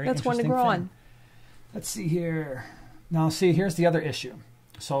interesting one to grow on. Let's see here. Now, here's the other issue.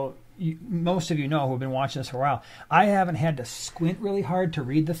 So most of you know who have been watching this for a while. I haven't had to squint really hard to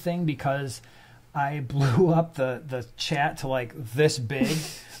read the thing because I blew up the chat to like this big.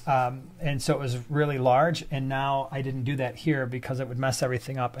 And so it was really large. And now I didn't do that here because it would mess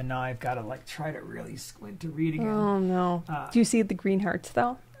everything up. And now I've got to like try to really squint to read again. Oh, no. Do you see the green hearts,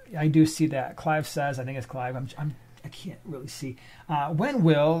 though? I do see that. Clive says, I think it's Clive. I can't really see. When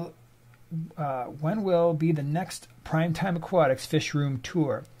will be the next Primetime Aquatics Fish Room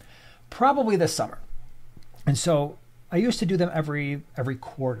tour? Probably this summer. And so I used to do them every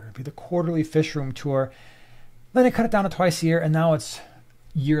quarter. It'd be the quarterly Fish Room tour. Then I cut it down to twice a year, and now it's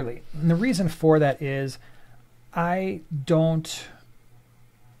yearly. And the reason for that is the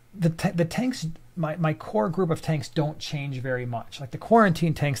tanks, my core group of tanks don't change very much. Like the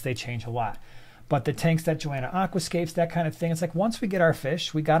quarantine tanks, they change a lot. But the tanks that Joanna aquascapes, that kind of thing, it's like once we get our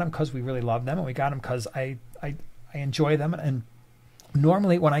fish, we got them because we really love them, and we got them because I enjoy them. And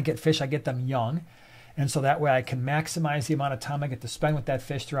normally when I get fish, I get them young. And so that way I can maximize the amount of time I get to spend with that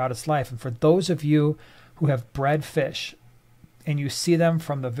fish throughout its life. And for those of you who have bred fish, and you see them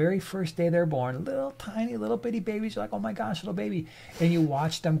from the very first day they're born, little tiny little bitty babies. You're like, oh my gosh, little baby. And you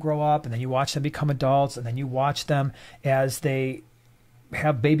watch them grow up, and then you watch them become adults, and then you watch them as they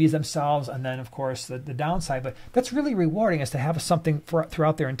have babies themselves, and then of course the downside. But that's really rewarding, is to have something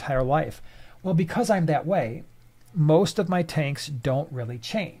throughout their entire life. Well, because I'm that way, most of my tanks don't really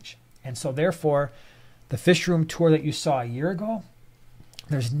change. And so therefore, the fish room tour that you saw a year ago,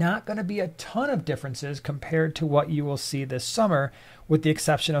 there's not going to be a ton of differences compared to what you will see this summer, with the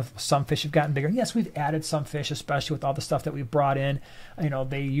exception of some fish have gotten bigger. Yes, we've added some fish, especially with all the stuff that we've brought in. You know,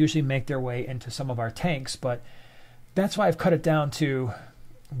 they usually make their way into some of our tanks, but that's why I've cut it down to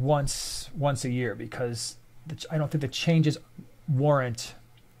once a year, because I don't think the changes warrant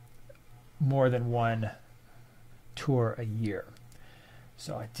more than one tour a year.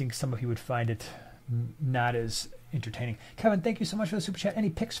 So I think some of you would find it not as entertaining. Kevin, thank you so much for the super chat. Any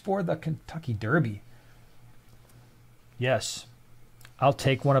picks for the Kentucky Derby? Yes. I'll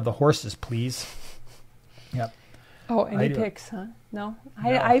take one of the horses, please. Yep. Oh, any picks, huh? No?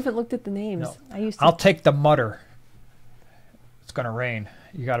 I haven't looked at the names. No. I'll take the Mutter. It's going to rain.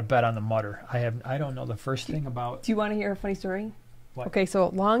 You got to bet on the Mutter. I don't know the first thing about. Do you want to hear a funny story? What? Okay, so a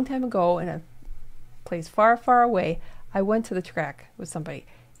long time ago in a place far, far away, I went to the track with somebody,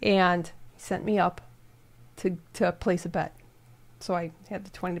 and he sent me up to place a bet. So I had the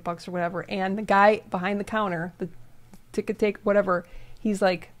 $20 or whatever, and the guy behind the counter, the ticket take, whatever, he's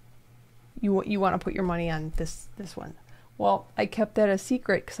like, you want to put your money on this one. Well, I kept that a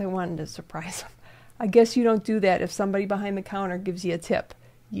secret because I wanted to surprise him. I guess you don't do that if somebody behind the counter gives you a tip.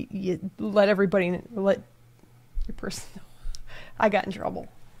 You let your person know. I got in trouble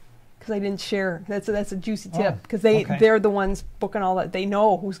because I didn't share. That's a juicy tip, because they're the ones booking all that. They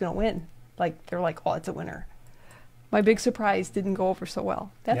know who's going to win. Like, they're like, oh, it's a winner. My big surprise didn't go over so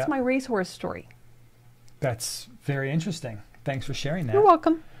well. That's my racehorse story. That's very interesting. Thanks for sharing that. You're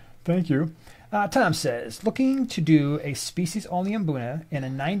welcome. Thank you. Tom says, looking to do a species-only Mbuna in a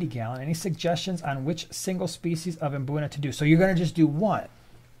 90-gallon. Any suggestions on which single species of Mbuna to do? So you're going to just do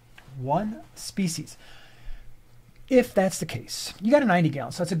one species. If that's the case, you got a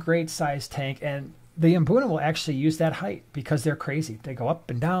 90-gallon, so that's a great size tank, and the Mbuna will actually use that height because they're crazy. They go up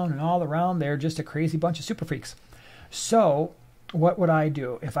and down and all around. They're just a crazy bunch of super freaks. So what would I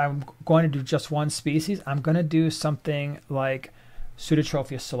do? If I'm going to do just one species, I'm going to do something like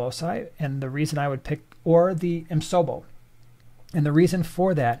Pseudotropheus silosi, and the reason I would pick, or the Imsobo. And the reason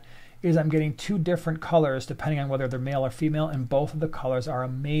for that is I'm getting two different colors depending on whether they're male or female, and both of the colors are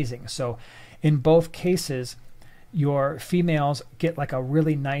amazing. So in both cases, your females get like a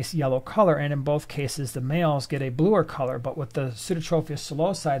really nice yellow color, and in both cases the males get a bluer color. But with the Pseudotropheus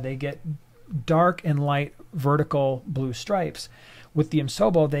silosi, they get dark and light vertical blue stripes. With the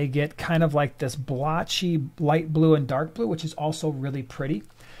Imsobo, they get kind of like this blotchy light blue and dark blue, which is also really pretty.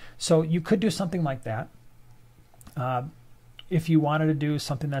 So you could do something like that. If you wanted to do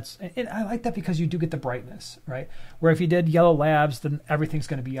something that's, and I like that because you do get the brightness, right? Where if you did yellow labs, then everything's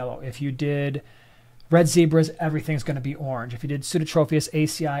going to be yellow. If you did red zebras, everything's going to be orange. If you did Pseudotropheus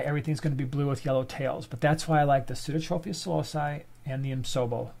ACI, everything's going to be blue with yellow tails. But that's why I like the Pseudotropheus silosi and the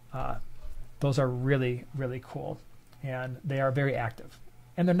Imsobo. Those are really, really cool. And they are very active.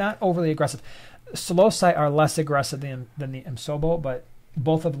 And they're not overly aggressive. Silosi are less aggressive than the Imsobo, but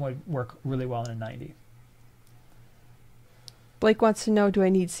both of them would work really well in a 90. Blake wants to know, do I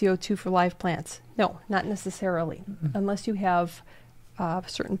need CO2 for live plants? No, not necessarily. Mm-hmm. Unless you have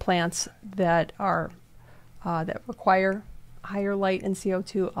certain plants that are that require higher light and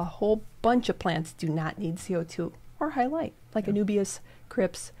CO2. A whole bunch of plants do not need CO2 or high light, like Anubias,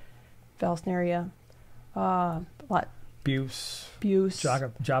 Crypts, Valsneria, Buse,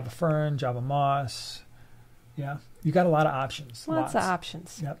 Java fern, Java moss. Yeah, you got a lot of options. Lots of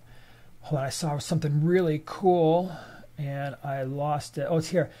options. Yep. Hold on, I saw something really cool and I lost it. Oh, it's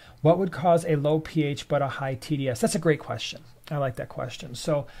here. What would cause a low pH but a high TDS? That's a great question. I like that question.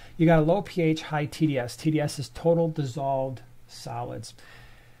 So you got a low pH, high TDS. TDS is total dissolved solids.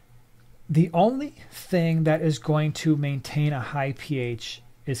 The only thing that is going to maintain a high pH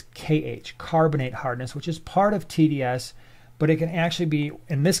is KH, carbonate hardness, which is part of TDS, but it can actually be,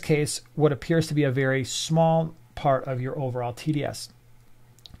 in this case, what appears to be a very small part of your overall TDS.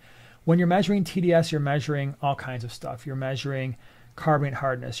 When you're measuring TDS, you're measuring all kinds of stuff. You're measuring carbonate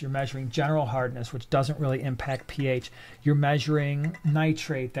hardness. You're measuring general hardness, which doesn't really impact pH. You're measuring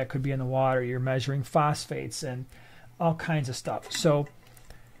nitrate that could be in the water. You're measuring phosphates and all kinds of stuff. So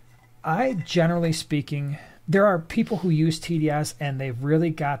generally speaking, there are people who use TDS and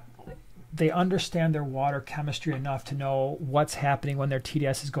they understand their water chemistry enough to know what's happening when their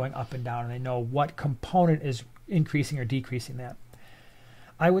TDS is going up and down, and they know what component is increasing or decreasing that.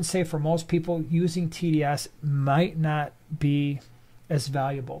 I would say for most people, using TDS might not be as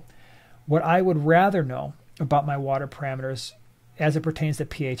valuable. What I would rather know about my water parameters as it pertains to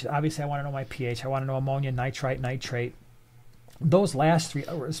pH, obviously I want to know my pH. I want to know ammonia, nitrite, nitrate. Those last three,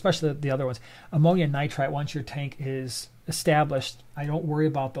 especially the other ones, ammonia and nitrite, once your tank is established, I don't worry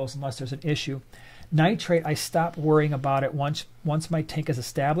about those unless there's an issue. Nitrate, I stop worrying about it once my tank is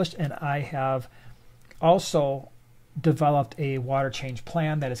established, and I have also developed a water change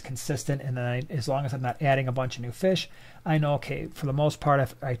plan that is consistent, and then as long as I'm not adding a bunch of new fish, I know, okay, for the most part,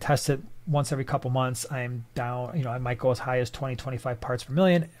 if I test it once every couple months, I'm down, I might go as high as 20, 25 parts per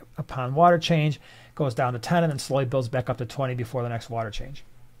million upon water change, goes down to 10, and then slowly builds back up to 20 before the next water change.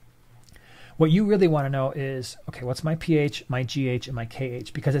 What you really want to know is, okay, what's my pH, my GH, and my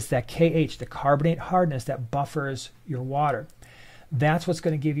KH? Because it's that KH, the carbonate hardness, that buffers your water. That's what's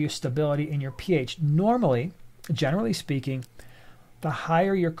going to give you stability in your pH. Normally, generally speaking, the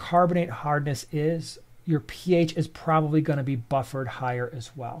higher your carbonate hardness is, your pH is probably going to be buffered higher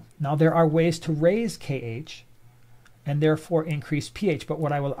as well. Now, there are ways to raise KH and therefore increase pH. But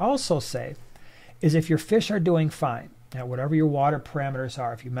what I will also say is if your fish are doing fine, now whatever your water parameters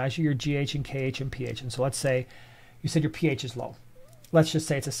are, if you measure your GH and KH and pH, and so let's say you said your pH is low. Let's just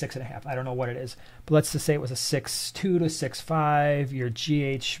say it's a 6.5. I don't know what it is, but let's just say it was a 6.2 to 6.5. Your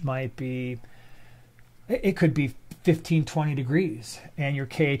GH might be, it could be 15, 20 degrees, and your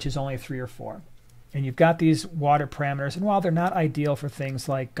KH is only 3 or 4. And you've got these water parameters, and while they're not ideal for things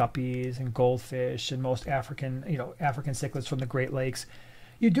like guppies and goldfish and most African cichlids from the Great Lakes,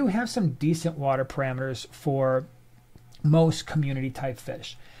 you do have some decent water parameters for most community type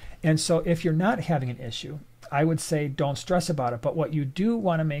fish. And so if you're not having an issue, I would say don't stress about it. But what you do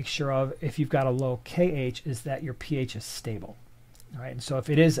want to make sure of if you've got a low KH is that your pH is stable. All right? And so if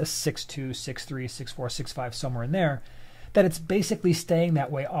it is a 6.2, 6.3, 6.4, 6.5, somewhere in there, that it's basically staying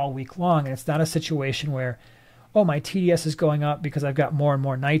that way all week long. And it's not a situation where, oh, my TDS is going up because I've got more and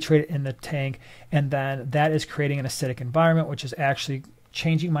more nitrate in the tank, and then that is creating an acidic environment, which is actually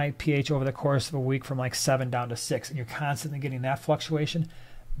changing my pH over the course of a week from like 7 down to 6, and you're constantly getting that fluctuation.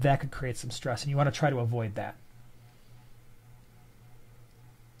 That could create some stress, and you want to try to avoid that.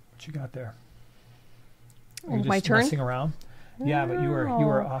 What you got there? You're just my turn? messing around? Yeah, but you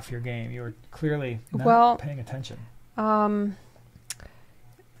were off your game. You were clearly not paying attention. There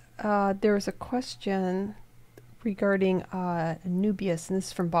was a question regarding Nubius, and this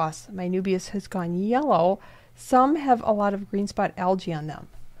is from Boss. My Nubius has gone yellow. Some have a lot of green spot algae on them.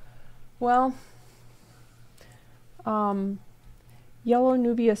 Well, yellow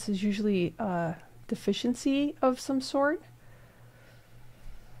Nubius is usually a deficiency of some sort.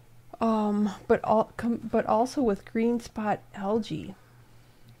 But also with green spot algae.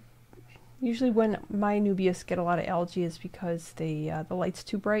 Usually when my Nubius get a lot of algae is because the light's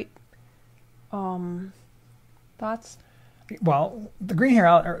too bright. Thoughts? Well, the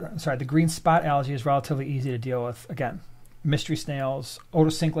green spot algae is relatively easy to deal with. Again, mystery snails,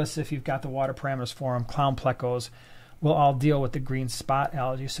 otocinclus, if you've got the water parameters for them, clown plecos, will all deal with the green spot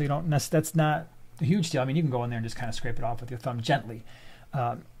algae. So that's not a huge deal. I mean, you can go in there and just kind of scrape it off with your thumb gently.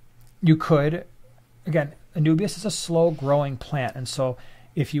 You could, again, Anubias is a slow growing plant, and so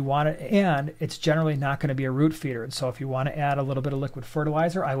if you want it, and it's generally not going to be a root feeder. And so if you want to add a little bit of liquid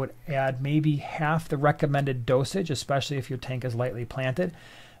fertilizer, I would add maybe half the recommended dosage, especially if your tank is lightly planted,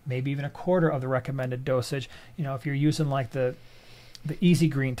 maybe even a quarter of the recommended dosage. If you're using like the easy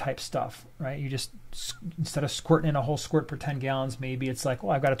green type stuff, right? You just, instead of squirting in a whole squirt per 10 gallons, maybe it's like,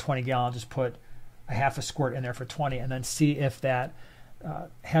 well, I've got a 20 gallon, just put a half a squirt in there for 20 and then see if that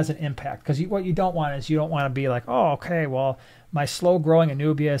has an impact. Because what you don't want is you don't want to be like, oh, okay, well, my slow growing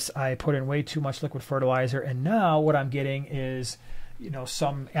Anubias, I put in way too much liquid fertilizer, and now what I'm getting is,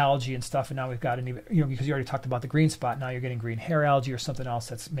 some algae and stuff, and now we've got an even, because you already talked about the green spot, now you're getting green hair algae or something else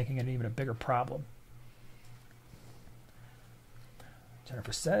that's making it even a bigger problem.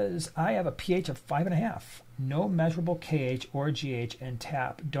 Jennifer says, I have a pH of 5.5, no measurable KH or GH, and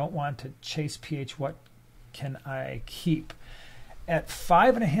tap. Don't want to chase pH. What can I keep? At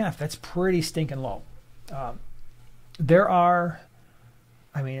 5.5, that's pretty stinking low. There are,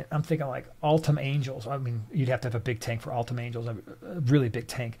 I'm thinking like Ultim Angels. You'd have to have a big tank for Ultim Angels, a really big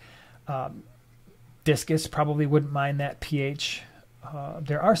tank. Discus probably wouldn't mind that pH.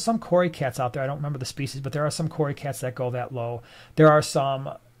 There are some cory cats out there. I don't remember the species, but there are some cory cats that go that low. There are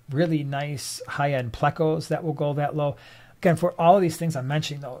some really nice high-end plecos that will go that low. Again, for all of these things I'm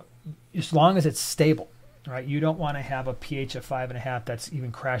mentioning, though, as long as it's stable, right? You don't want to have a pH of 5.5 that's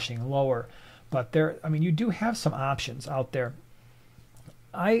even crashing lower. But you do have some options out there.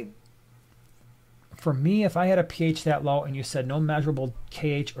 For me, if I had a pH that low and you said no measurable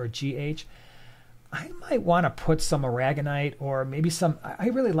KH or GH, I might want to put some aragonite or maybe some. I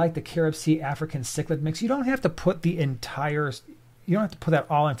really like the Carob Sea African cichlid mix. You don't have to put the entire, you don't have to put that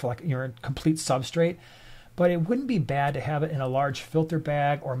all in for like your complete substrate, but it wouldn't be bad to have it in a large filter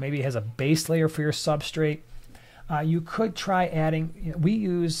bag, or maybe it has a base layer for your substrate. You could try adding, we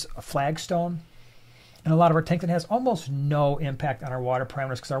use a flagstone in a lot of our tanks that has almost no impact on our water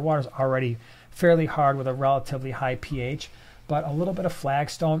parameters because our water is already fairly hard with a relatively high pH, but a little bit of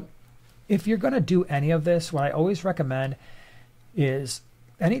flagstone. If you're going to do any of this, what I always recommend is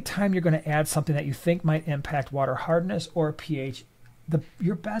anytime you're going to add something that you think might impact water hardness or pH,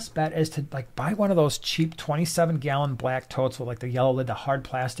 your best bet is to like buy one of those cheap 27-gallon black totes with like the yellow lid, the hard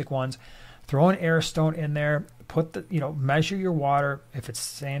plastic ones. Throw an air stone in there. Put the, measure your water. If it's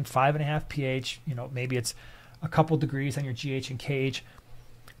saying 5.5 pH, maybe it's a couple degrees on your GH and KH.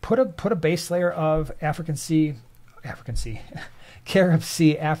 Put a base layer of Carob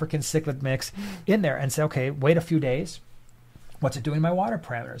Sea African cichlid mix in there and say, okay, wait a few days. What's it doing to my water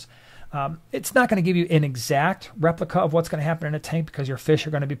parameters? It's not going to give you an exact replica of what's going to happen in a tank because your fish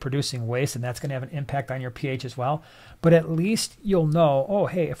are going to be producing waste and that's going to have an impact on your pH as well. But at least you'll know, oh,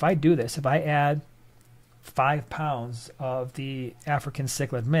 hey, if I do this, if I add 5 pounds of the African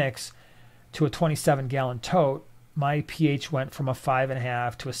cichlid mix to a 27-gallon tote, my pH went from a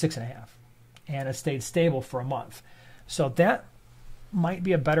 5.5 to a 6.5, and it stayed stable for a month. So that might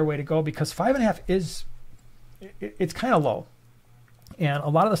be a better way to go because 5.5 it's kind of low. And a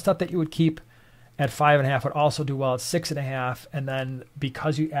lot of the stuff that you would keep at 5.5 would also do well at 6.5. And then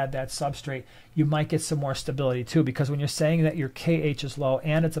because you add that substrate, you might get some more stability too. Because when you're saying that your KH is low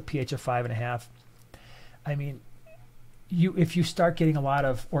and it's a pH of 5.5, I mean, if you start getting a lot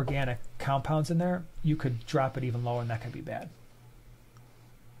of organic compounds in there, you could drop it even lower and that could be bad.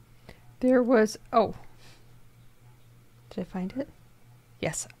 There was, did I find it?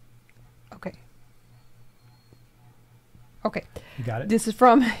 Yes. Okay. You got it? This is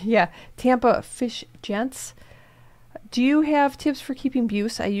from, Tampa Fish Gents. Do you have tips for keeping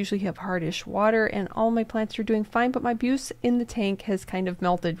buse? I usually have hardish water and all my plants are doing fine, but my buse in the tank has kind of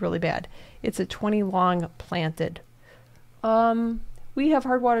melted really bad. It's a 20 long planted. We have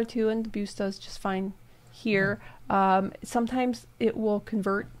hard water too, and the buse does just fine here. Sometimes it will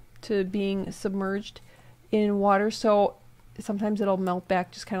convert to being submerged in water, so sometimes it'll melt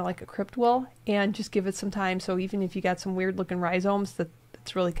back just kind of like a crypt will, and just give it some time. So even if you got some weird looking rhizomes,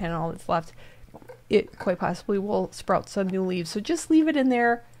 that's really kind of all that's left, it quite possibly will sprout some new leaves. So just leave it in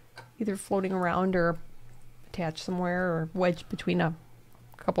there, either floating around or attached somewhere or wedged between a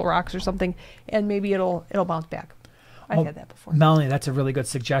couple rocks or something, and maybe it'll bounce back. I've had that before. Melanie, that's a really good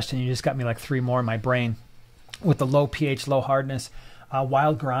suggestion. You just got me like 3 more in my brain with the low pH, low hardness.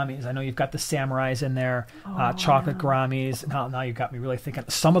 Wild gouramis. I know you've got the samurais in there, chocolate gouramis. Now you've got me really thinking.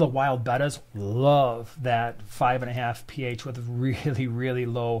 Some of the wild bettas love that 5.5 pH with really, really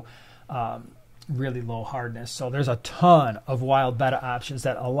low hardness. So there's a ton of wild betta options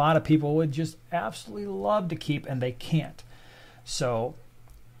that a lot of people would just absolutely love to keep, and they can't. So,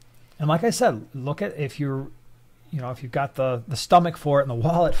 and like I said, look at if you've got the stomach for it and the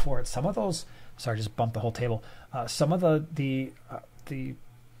wallet for it. Some of those, sorry, just bumped the whole table. Some of the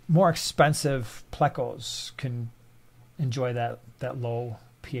more expensive plecos can enjoy that low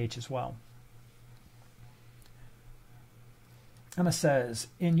pH as well. Emma says,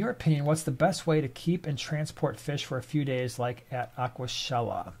 in your opinion, what's the best way to keep and transport fish for a few days, like at Aquatics?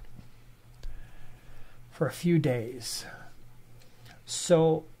 For a few days.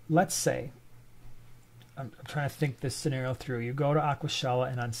 So let's say, I'm trying to think this scenario through. You go to Aquatics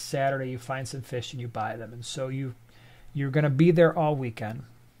and on Saturday you find some fish and you buy them. And so you're going to be there all weekend.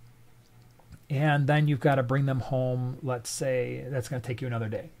 And then you've got to bring them home. Let's say that's going to take you another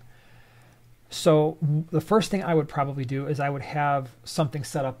day. So the first thing I would probably do is I would have something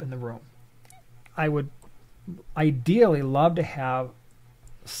set up in the room. I would ideally love to have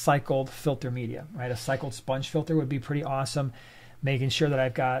cycled filter media, right? A cycled sponge filter would be pretty awesome. Making sure that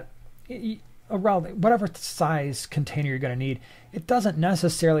I've got around whatever size container you're going to need. It doesn't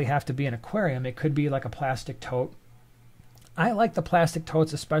necessarily have to be an aquarium. It could be like a plastic tote. I like the plastic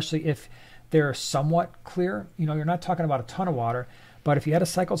totes, especially if they're somewhat clear. You're not talking about a ton of water, but if you had a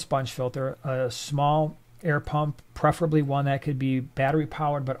cycled sponge filter, a small air pump, preferably one that could be battery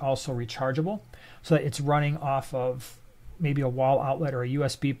powered but also rechargeable, so that it's running off of maybe a wall outlet or a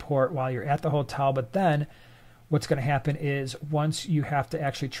USB port while you're at the hotel. But then what's going to happen is once you have to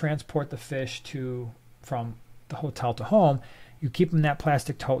actually transport the fish from the hotel to home, you keep them in that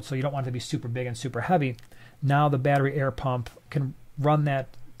plastic tote, so you don't want it to be super big and super heavy. Now the battery air pump can run that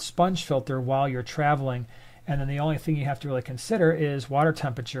sponge filter while you're traveling. And then the only thing you have to really consider is water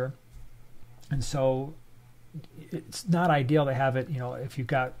temperature. And so it's not ideal to have it, if you've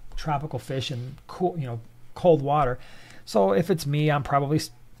got tropical fish and cold water. So if it's me, I'm probably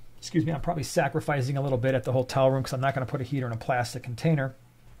sacrificing a little bit at the hotel room because I'm not going to put a heater in a plastic container.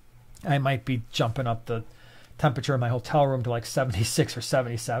 I might be jumping up the temperature in my hotel room to like 76 or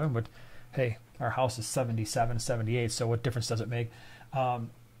 77, but hey, our house is 77, 78, so what difference does it make? And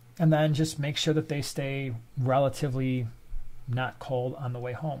then just make sure that they stay relatively not cold on the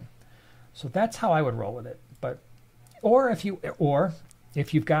way home. So that's how I would roll with it. But or if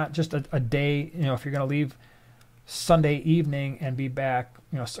you've got just a day, if you're going to leave Sunday evening and be back,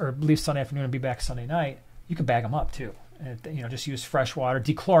 or leave Sunday afternoon and be back Sunday night, you can bag them up too. And, just use fresh water,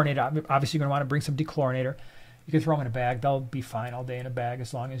 dechlorinate. Obviously, you're going to want to bring some dechlorinator. You can throw them in a bag. They'll be fine all day in a bag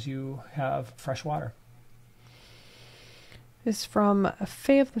as long as you have fresh water. This is from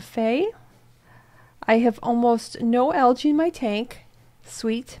Faye of the Fae. I have almost no algae in my tank.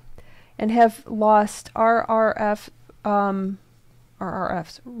 Sweet. And have lost RRFs,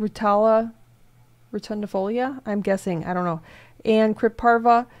 Rotella rotundifolia, I'm guessing, I don't know. And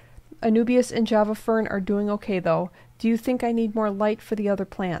Crypparva, Anubias, and Java Fern are doing okay though. Do you think I need more light for the other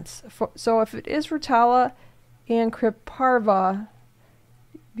plants? So if it is Rotella and Crypparva,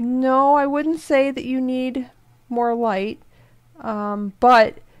 no, I wouldn't say that you need more light.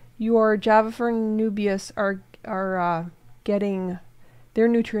 But your Java Fern and Anubias are getting their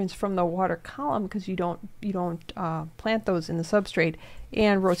nutrients from the water column because you don't plant those in the substrate.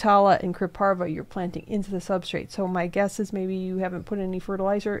 And Rotella and Crypparva you're planting into the substrate. So my guess is maybe you haven't put any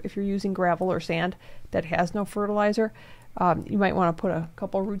fertilizer. If you're using gravel or sand that has no fertilizer, you might want to put a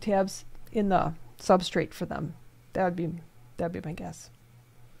couple root tabs in the substrate for them. That'd be my guess.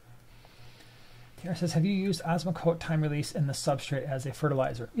 Tara says, have you used Osmocote time release in the substrate as a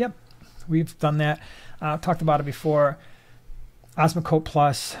fertilizer? Yep, we've done that. Talked about it before. Osmocote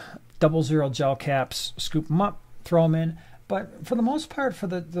Plus, 00 gel caps, scoop them up, throw them in. But for the most part, for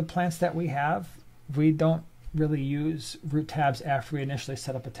the plants that we have, we don't really use root tabs after we initially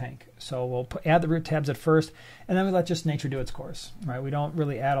set up a tank. So we'll add the root tabs at first, and then we let just nature do its course. Right? We don't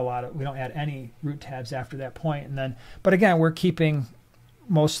really add we don't add any root tabs after that point. And then, but again, we're keeping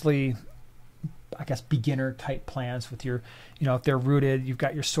mostly, I guess, beginner type plants with your, if they're rooted, you've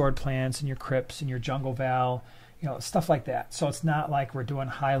got your sword plants and your crypts and your jungle val, stuff like that. So it's not like we're doing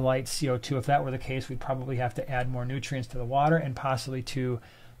highlight CO2. If that were the case, we'd probably have to add more nutrients to the water and possibly to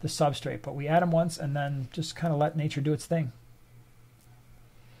the substrate. But we add them once and then just kind of let nature do its thing.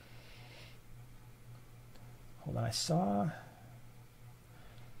 Hold on, I saw...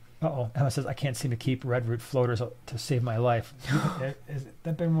 Uh-oh, Emma says, I can't seem to keep red root floaters to save my life. Has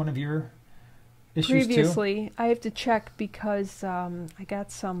that been one of your issues previously too? I have to check because I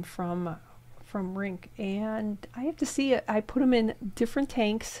got some from Rink, and I have to see it. I put them in different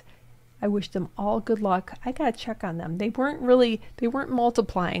tanks. I wish them all good luck. I gotta check on them. They weren't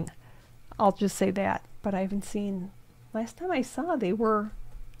multiplying, I'll just say that, but I haven't seen. Last time I saw, they were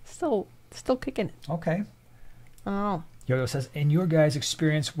still kicking it. Okay. Oh, Yo-Yo says, in your guys'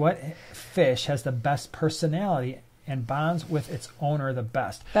 experience, what fish has the best personality and bonds with its owner the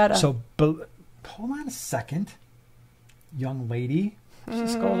best? Betta. So hold on a second, young lady.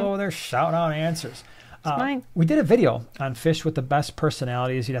 Just goes over there shouting out answers. Mine. We did a video on fish with the best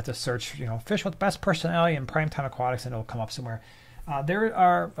personalities. You'd have to search, fish with best personality in primetime aquatics, and it'll come up somewhere. There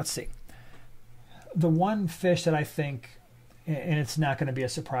are, let's see, the one fish that I think, and it's not going to be a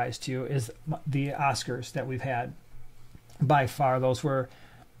surprise to you, is the Oscars that we've had. By far, those were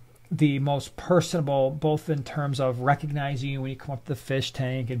the most personable, both in terms of recognizing you when you come up to the fish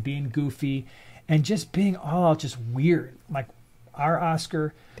tank and being goofy and just being all out just weird. Like our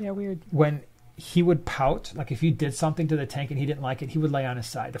Oscar, they're weird. When he would pout, like if you did something to the tank and he didn't like it, he would lay on his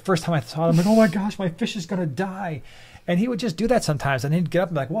side. The first time I saw him, I'm like, oh my gosh, my fish is going to die. And he would just do that sometimes. And he'd get up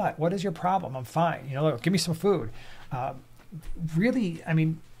and be like, what? What is your problem? I'm fine. Look, give me some food. Really, I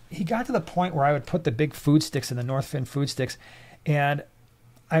mean, he got to the point where I would put the big food sticks in the North Fin food sticks, and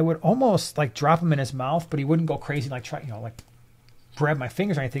I would almost like drop them in his mouth, but he wouldn't go crazy like try, like grab my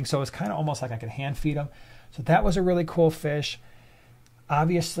fingers or anything. So it was kind of almost like I could hand feed him. So that was a really cool fish.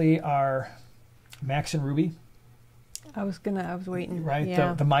 Obviously, our Max and Ruby. I was waiting. Right,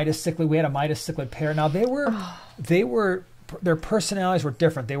 yeah. the Midas cichlid. We had a Midas cichlid pair. Now their personalities were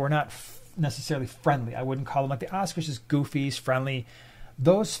different. They were not necessarily friendly. I wouldn't call them like the Oscars, just goofies, friendly.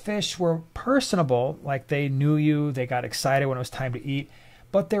 Those fish were personable, like they knew you, they got excited when it was time to eat.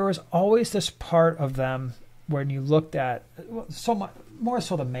 But there was always this part of them when you looked at, so much more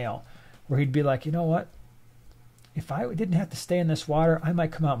so the male, where he'd be like, you know what? if I didn't have to stay in this water, I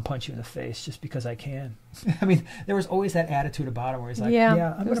might come out and punch you in the face just because I can. I mean, there was always that attitude about him where he's like,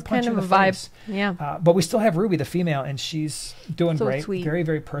 yeah I'm going to punch you in the face. Yeah. But we still have Ruby, the female, and she's doing so great. Sweet. Very,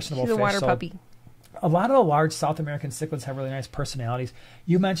 very personable She's fish. A water puppy. A lot of the large South American cichlids have really nice personalities.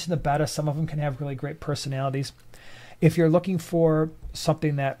 You mentioned the betta. Some of them can have really great personalities. If you're looking for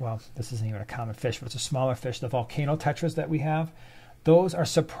something that, well, this isn't even a common fish, but it's a smaller fish, the volcano tetras that we have, those are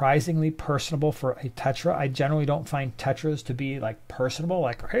surprisingly personable for a tetra. I generally don't find tetras to be like personable,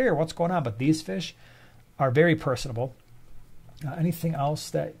 like, hey, what's going on? But these fish are very personable. Anything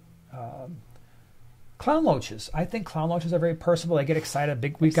else that... clown loaches. I think clown loaches are very personable. They get excited.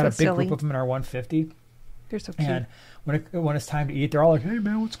 We've got a big group of them in our 150. They're so cute. And when it's time to eat, they're all like, hey,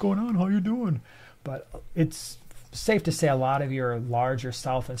 man, what's going on? How you doing? But it's safe to say a lot of your larger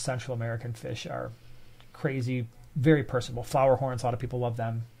South and Central American fish are crazy, very personable. Flower horns, a lot of people love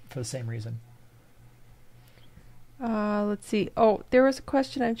them for the same reason. Let's see. Oh, there was a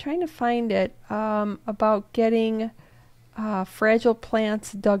question. I'm trying to find it about getting fragile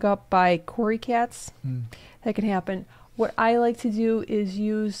plants dug up by cory cats. That can happen. What I like to do is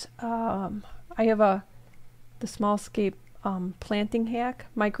use, I have the small scape planting hack,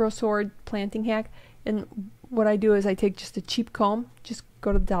 micro sword planting hack, and what I do is I take just a cheap comb, just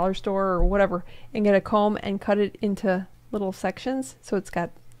go to the dollar store or whatever, and get a comb and cut it into little sections. So it's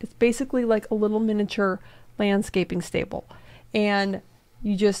basically like a little miniature landscaping stable, and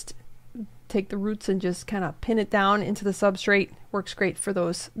you just take the roots and just kind of pin it down into the substrate. Works great for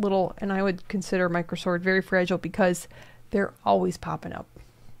those little, and I would consider microsword very fragile because they're always popping up.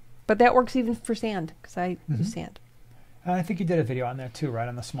 But that works even for sand, because I use sand. I think you did a video on that too, right,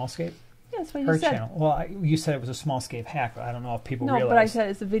 on the small scape? Yeah, that's what Her you said. channel. Well, you said it was a small scape hack, but I don't know if people realize. No, but I said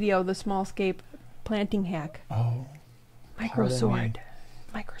it's a video, the small scape planting hack. Oh. Microsword.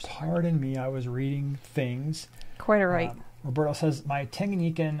 Pardon me, I was reading things. Quite all right. Roberto says, my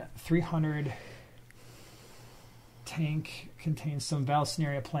Tanganyikan 300 tank contains some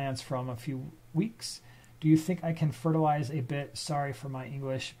Valsneria plants from a few weeks. Do you think I can fertilize a bit? Sorry for my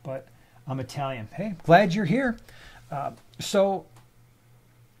English, but I'm Italian. Hey, glad you're here. So,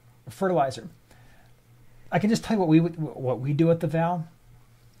 fertilizer. I can just tell you what we do at the Val.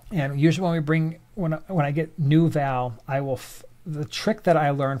 And usually when I get new Val, I will... the trick that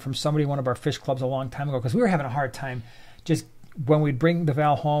I learned from somebody in one of our fish clubs a long time ago, because we were having a hard time just when we'd bring the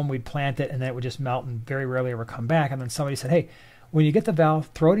Val home, we'd plant it, and then it would just melt and very rarely ever come back. And then somebody said, hey, when you get the Val,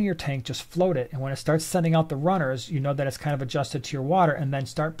 throw it in your tank, just float it. And when it starts sending out the runners, you know that it's kind of adjusted to your water, and then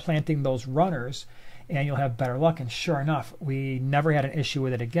start planting those runners, and you'll have better luck. And sure enough, we never had an issue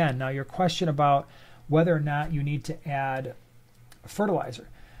with it again. Now, your question about whether or not you need to add fertilizer.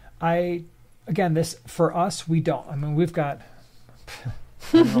 Again, this, for us, we don't. I mean, we've got...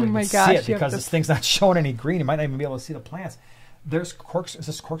 Oh my gosh! See it because this thing's not showing any green. You might not even be able to see the plants. There's is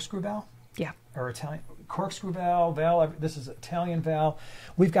this corkscrew Val? Yeah. Or Italian corkscrew Val. This is Italian Val.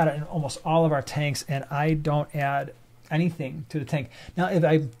 We've got it in almost all of our tanks, and I don't add anything to the tank. Now, if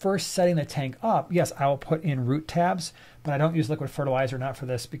I'm first setting the tank up, yes, I will put in root tabs, but I don't use liquid fertilizer, not for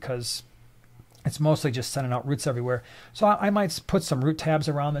this, because it's mostly just sending out roots everywhere. So I might put some root tabs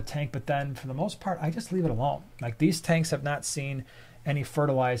around the tank, but then for the most part, I just leave it alone. Like, these tanks have not seen any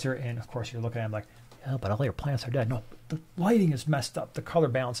fertilizer, and of course you're looking at them like, oh, but all your plants are dead. No, the lighting is messed up. The color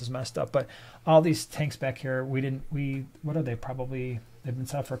balance is messed up. But all these tanks back here, what are they? They've been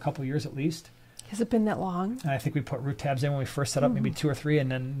set up for a couple of years at least. Has it been that long? And I think we put root tabs in when we first set up, maybe 2 or 3,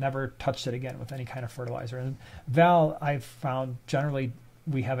 and then never touched it again with any kind of fertilizer. And Val, I've found generally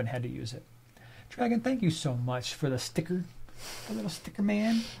we haven't had to use it. Dragon, thank you so much for the sticker, the little sticker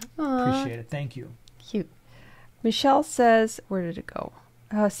man. Aww. Appreciate it. Thank you. Cute. Michelle says, where did it go?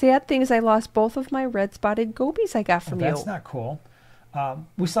 Sad thing is I lost both of my red-spotted gobies I got from you. That's not cool.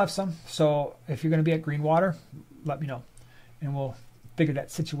 We still have some, so if you're going to be at Greenwater, let me know, and we'll figure that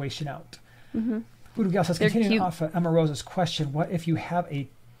situation out. Voodoo Gal says, continuing off of Emma Rose's question, what if you have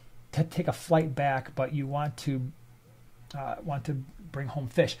to take a flight back, but you want to bring home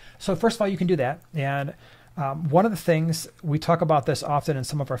fish? So first of all, you can do that. And one of the things, we talk about this often in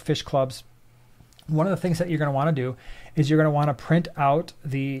some of our fish clubs, one of the things that you're going to want to do is you're going to want to print out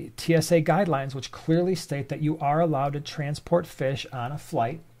the TSA guidelines, which clearly state that you are allowed to transport fish on a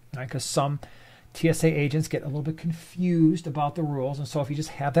flight, right? Because some TSA agents get a little bit confused about the rules. And so if you just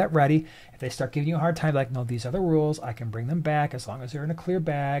have that ready, if they start giving you a hard time, like, no, these are the rules, I can bring them back as long as they're in a clear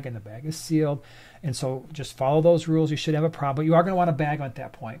bag and the bag is sealed. And so just follow those rules. You should have a problem, but you are going to want to bag them at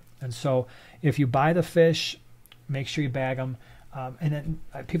that point. And so if you buy the fish, make sure you bag them. And then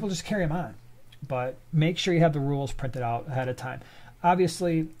people just carry them on. But make sure you have the rules printed out ahead of time.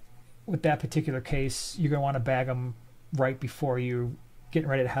 Obviously, with that particular case, you're going to want to bag them right before you getting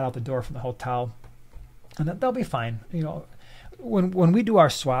ready to head out the door from the hotel, and they'll be fine. You know, when we do our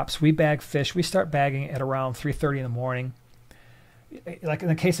swaps, we bag fish. We start bagging at around 3:30 in the morning. Like in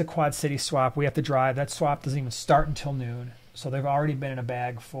the case of Quad City swap, we have to drive. That swap doesn't even start until noon, so they've already been in a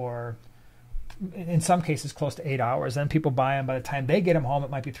bag for, in some cases, close to 8 hours. Then people buy them. By the time they get them home, it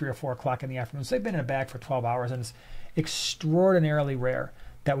might be 3 or 4 o'clock in the afternoon. So they've been in a bag for 12 hours, and it's extraordinarily rare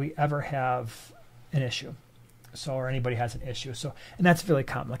that we ever have an issue. So, or anybody has an issue. So, and that's really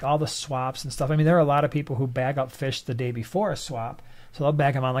common. Like all the swaps and stuff. I mean, there are a lot of people who bag up fish the day before a swap. So they'll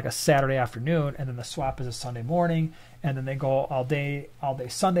bag them on like a Saturday afternoon, and then the swap is a Sunday morning, and then they go all day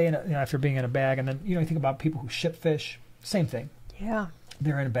Sunday, and you know, after being in a bag. And then you think about people who ship fish, same thing. Yeah,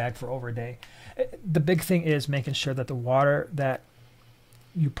 they're in a bag for over a day. The big thing is making sure that the water that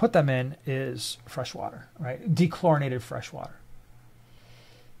you put them in is fresh water, right? Dechlorinated fresh water.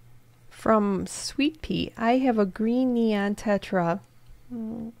 From Sweet Pea, I have a green neon tetra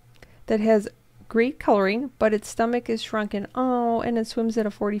that has great coloring, but its stomach is shrunken. Oh, and it swims at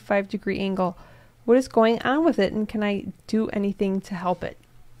a 45-degree angle. What is going on with it, and can I do anything to help it?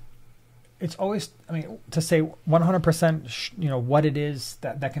 It's always, I mean, to say 100%, what it is,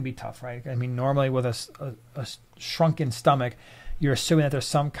 that can be tough, right? I mean, normally with a shrunken stomach, you're assuming that there's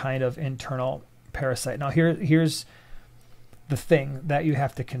some kind of internal parasite. Now, here's the thing that you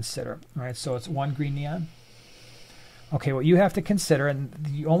have to consider, right? So it's 1 green neon. Okay, what you have to consider,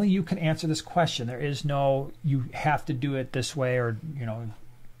 and only you can answer this question. There is no, you have to do it this way, or,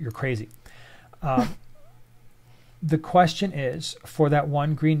 you're crazy. The question is, for that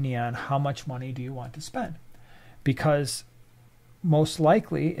 1 green neon, how much money do you want to spend? Because most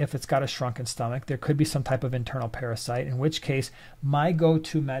likely, if it's got a shrunken stomach, there could be some type of internal parasite, in which case my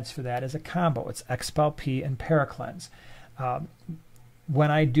go-to meds for that is a combo. It's Expel P and Paracleanse. When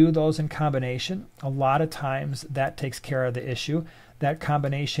I do those in combination, a lot of times that takes care of the issue. That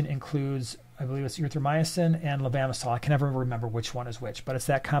combination includes, I believe it's erythromycin and levamisole. I can never remember which one is which, but it's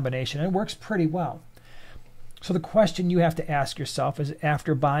that combination. And it works pretty well. So the question you have to ask yourself is,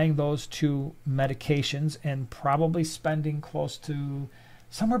 after buying those 2 medications and probably spending close to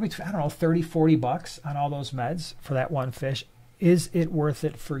somewhere between, I don't know, 30, 40 bucks on all those meds for that one fish, is it worth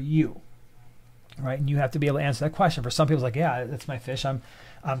it for you? Right? And you have to be able to answer that question. For some people, it's like, yeah, that's my fish. I'm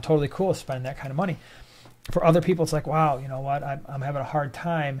totally cool with spending that kind of money. For other people, it's like, wow, you know what? I'm having a hard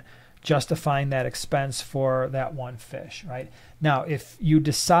time justifying that expense for that one fish, right? Now, if you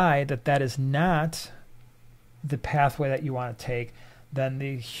decide that that is not the pathway that you want to take, then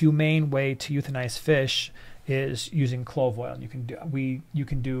the humane way to euthanize fish is using clove oil. You can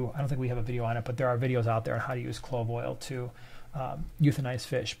do, I don't think we have a video on it, but there are videos out there on how to use clove oil to euthanize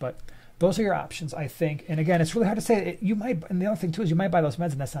fish. But those are your options, I think. And again, it's really hard to say. You might, and the other thing too is you might buy those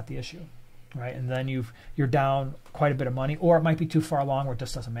meds and that's not the issue, right? And then you're down quite a bit of money, or it might be too far along where it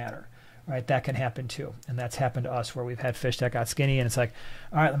just doesn't matter, right? That can happen too, and that's happened to us where we've had fish that got skinny, and it's like,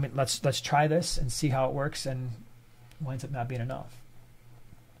 all right, let's try this and see how it works, and winds up not being enough.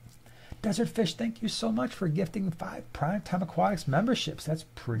 Desert Fish, thank you so much for gifting 5 Primetime Aquatics memberships. That's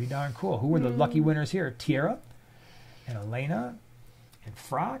pretty darn cool. Who were the lucky winners here? Tiara and Elena and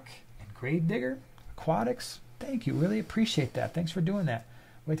Frock and Grave Digger Aquatics. Thank you. Really appreciate that. Thanks for doing that.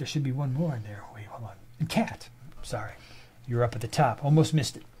 Wait, there should be one more in there. Wait, hold on. And Kat. Sorry. You're up at the top. Almost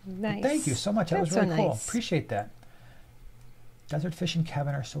missed it. Nice. But thank you so much. That was really so cool. nice. Appreciate that. Desert Fish and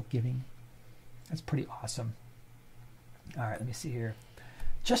Kevin are so giving. That's pretty awesome. All right, let me see here.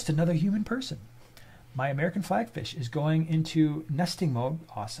 Just another human person. My American flagfish is going into nesting mode,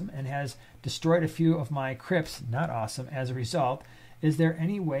 awesome, and has destroyed a few of my crypts, not awesome, as a result. Is there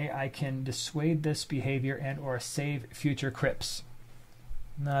any way I can dissuade this behavior and or save future crypts?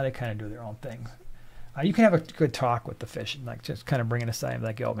 No, they kind of do their own thing. You can have a good talk with the fish and like just kind of bring it aside and be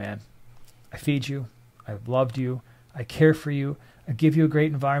like, yo, man, I feed you, I've loved you, I care for you, I give you a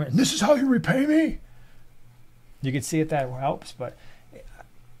great environment, and this is how you repay me? You can see if that helps, but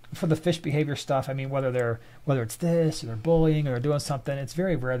for the fish behavior stuff, I mean, whether it's this or they're bullying or they're doing something, it's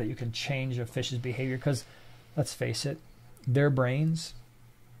very rare that you can change a fish's behavior because, let's face it, their brains,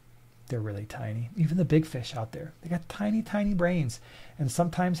 they're really tiny. Even the big fish out there, they got tiny, tiny brains. And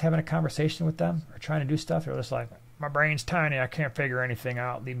sometimes having a conversation with them or trying to do stuff, they're just like, my brain's tiny, I can't figure anything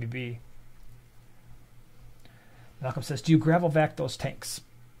out, leave me be. Malcolm says, do you gravel vac those tanks?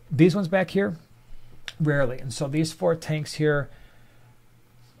 These ones back here? Rarely. And so these 4 tanks here,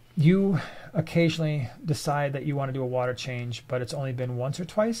 you occasionally decide that you want to do a water change, but it's only been once or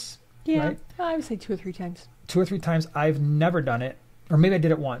twice. Yeah, right? I would say 2 or 3 times. 2 or 3 times. I've never done it, or maybe I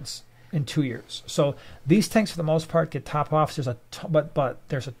did it once. in 2 years. So these tanks, for the most part, get top off. There's but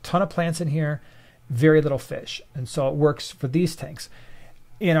there's a ton of plants in here, very little fish, and so it works for these tanks.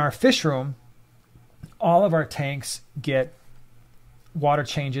 In our fish room, all of our tanks get water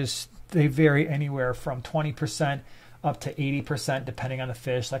changes. They vary anywhere from 20% up to 80%, depending on the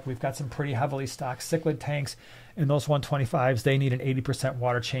fish. Like we've got some pretty heavily stocked cichlid tanks. In those 125s, they need an 80%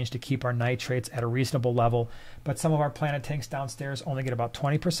 water change to keep our nitrates at a reasonable level. But some of our planted tanks downstairs only get about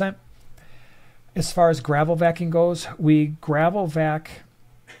 20%. As far as gravel vacuum goes, we gravel vac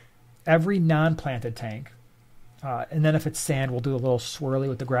every non-planted tank. And then if it's sand, we'll do a little swirly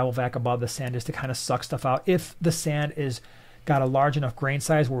with the gravel vac above the sand just to kind of suck stuff out. If the sand is got a large enough grain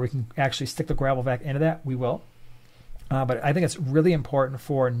size where we can actually stick the gravel vac into that, we will. But I think it's really important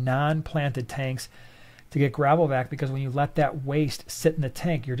for non-planted tanks to get gravel vac, because when you let that waste sit in the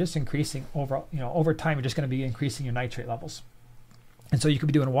tank, you're just increasing over time, you're just going to be increasing your nitrate levels. And so you could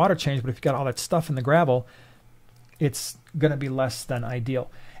be doing a water change, but if you got all that stuff in the gravel, it's going to be less than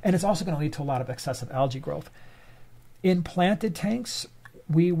ideal. And it's also going to lead to a lot of excessive algae growth. In planted tanks,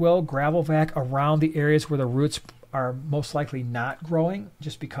 we will gravel vac around the areas where the roots are most likely not growing,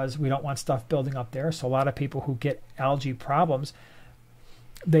 just because we don't want stuff building up there. So a lot of people who get algae problems,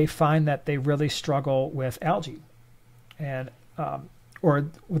 they find that they really struggle with algae, and or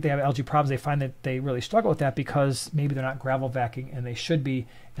when they have algae problems, they find that they really struggle with that because maybe they're not gravel vacuuming, and they should be,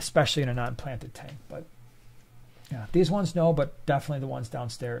 especially in a non-planted tank. But yeah, these ones no, but definitely the ones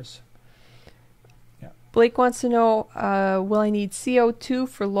downstairs. Yeah. Blake wants to know, will I need CO2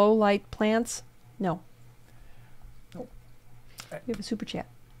 for low light plants? No. Nope. We have a super chat.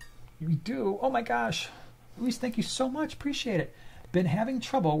 We do. Oh my gosh. Luis, thank you so much. Appreciate it. Been having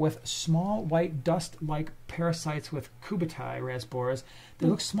trouble with small white dust-like parasites with Cubitai rasboras. They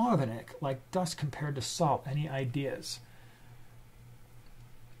look smaller than ick, like dust compared to salt. Any ideas?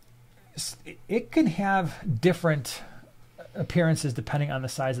 It can have different appearances depending on the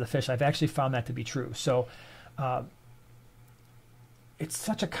size of the fish. I've actually found that to be true. So it's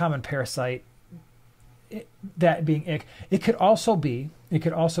such a common parasite. That being ick, it could also be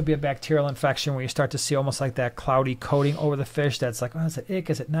a bacterial infection where you start to see almost like that cloudy coating over the fish. That's like, oh, is it ick?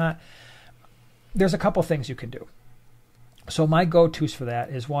 Is it not? There's a couple things you can do. So my go-tos for that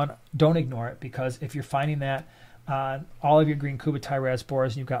is, one, don't ignore it, because if you're finding that on all of your green Cubitai rasboras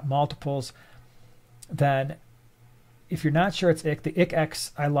and you've got multiples, then if you're not sure it's ick, the Ick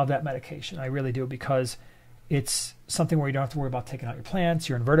X, I love that medication. I really do, because it's something where you don't have to worry about taking out your plants.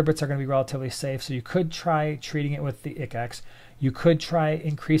 Your invertebrates are going to be relatively safe. So you could try treating it with the Ick X. You could try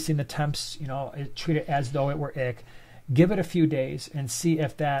increasing the temps, treat it as though it were ick. Give it a few days and see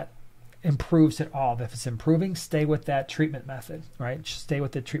if that improves at all. If it's improving, stay with that treatment method, right? Stay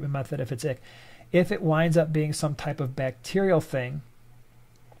with the treatment method if it's ick. If it winds up being some type of bacterial thing,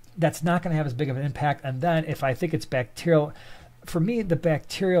 that's not going to have as big of an impact. And then if I think it's bacterial, for me, the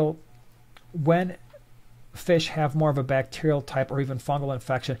bacterial, when fish have more of a bacterial type or even fungal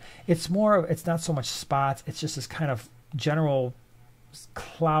infection, it's not so much spots, it's just this kind of general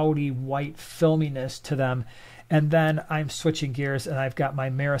cloudy white filminess to them. And then I'm switching gears and I've got my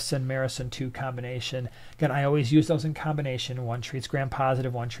Maricin 2 combination. Again, I always use those in combination. One treats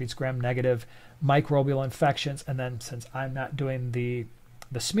gram-positive, one treats gram-negative microbial infections. And then since I'm not doing the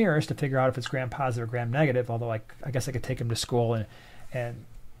smears to figure out if it's gram-positive or gram-negative, although I guess I could take them to school and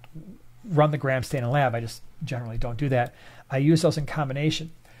run the gram stain in a lab, I just generally don't do that. I use those in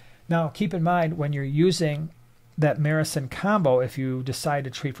combination. Now, keep in mind, when you're using that Maricin combo, if you decide to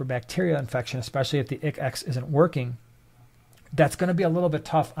treat for bacterial infection, especially if the Ick X isn't working, that's going to be a little bit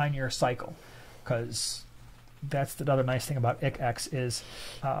tough on your cycle, because that's the other nice thing about Ick X is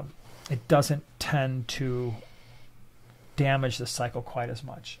it doesn't tend to damage the cycle quite as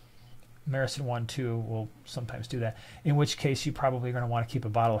much. Maricin 1, 2 will sometimes do that, in which case you probably are going to want to keep a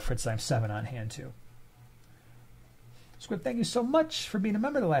bottle of Fritz 7 on hand too. Squib, thank you so much for being a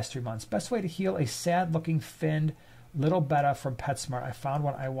member the last 3 months. Best way to heal a sad-looking finned little betta from PetSmart. I found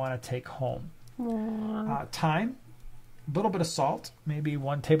one I want to take home. Thyme, a little bit of salt, maybe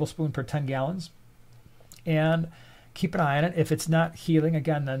 1 tablespoon per 10 gallons, and keep an eye on it. If it's not healing,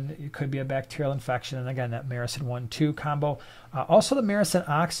 again, then it could be a bacterial infection, and again, that Maricin 1, 2 combo. Also the Maricin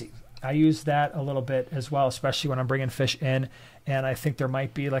Oxy. I use that a little bit as well, especially when I'm bringing fish in. And I think there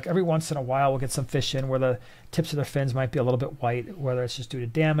might be, like every once in a while, we'll get some fish in where the tips of their fins might be a little bit white, whether it's just due to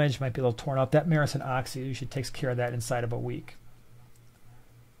damage, might be a little torn up. That Maricin Oxy usually takes care of that inside of a week.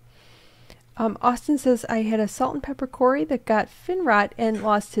 Austin says, I had a salt and pepper Cory that got fin rot and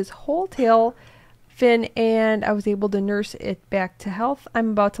lost his whole tail fin, and I was able to nurse it back to health.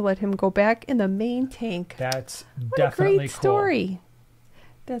 I'm about to let him go back in the main tank. That's what definitely a great story.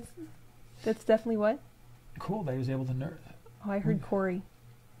 Cool. That's definitely what? Cool that he was able to nurse. Oh, I heard Corey.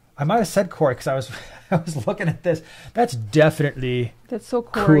 I might have said Corey because I was looking at this. That's definitely That's so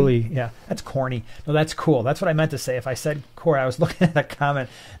Corey. Coolly. Yeah, that's corny. No, that's cool. That's what I meant to say. If I said Corey, I was looking at a comment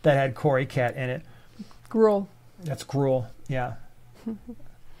that had Corey cat in it. Gruel. That's gruel. Yeah.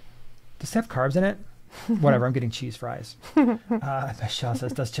 Does it have carbs in it? Whatever. I'm getting cheese fries. Michelle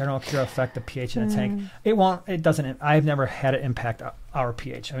says, "Does General Cure affect the pH in a tank?" It won't. It doesn't. I've never had it impact our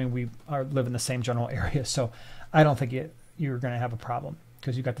pH. I mean, we live in the same general area, so I don't think you're going to have a problem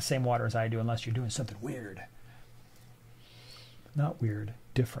because you got the same water as I do, unless you're doing something weird. Not weird.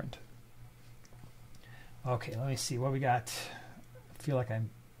 Different. Okay. Let me see what we got. I feel like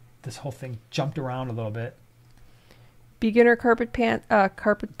this whole thing jumped around a little bit. Beginner carpet plants.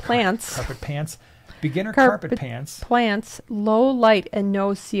 Carpet pants. Beginner carpet pants. Plants, low light and no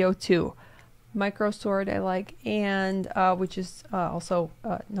CO2. Microsort I like, and which is also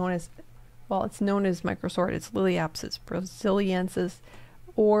known as, well, it's known as microsort. It's Liliapsis brasiliensis,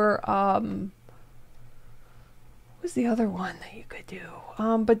 or what's the other one that you could do?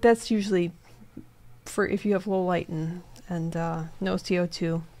 But that's usually for if you have low light and no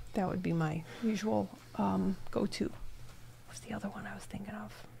CO2. That would be my usual go-to. What's the other one I was thinking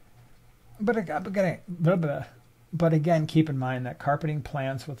of? But again, keep in mind that carpeting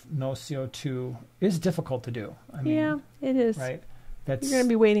plants with no CO2 is difficult to do. I mean, yeah, it is. Right? You're going to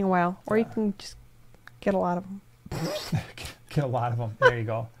be waiting a while, or you can just get a lot of them. Get a lot of them. There you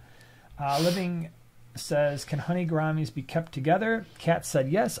go. Living says, "Can honey gouramis be kept together?" Kat said,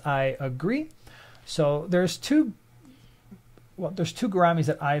 "Yes, I agree." So there's two gouramis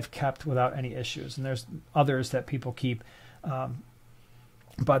that I've kept without any issues, and there's others that people keep.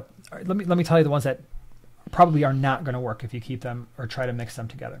 But let me tell you the ones that probably are not going to work if you keep them or try to mix them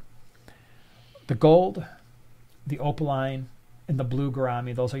together. The gold, the opaline, and the blue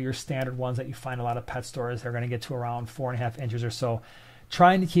gourami, those are your standard ones that you find a lot of pet stores. They're going to get to around 4.5 inches or so.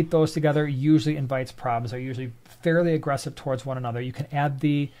 Trying to keep those together usually invites problems. They're usually fairly aggressive towards one another. You can add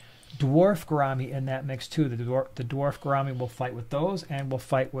the dwarf gourami in that mix too. The dwarf gourami will fight with those and will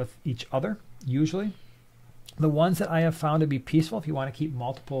fight with each other usually. The ones that I have found to be peaceful, if you want to keep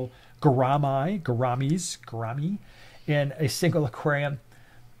multiple gourami in a single aquarium,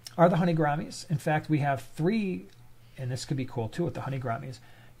 are the honey gouramis. In fact, we have 3, and this could be cool too with the honey gouramis.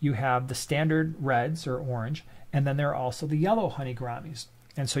 You have the standard reds or orange, and then there are also the yellow honey gouramis.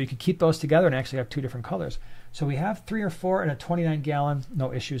 And so you can keep those together and actually have 2 different colors. So we have 3 or 4 in a 29-gallon,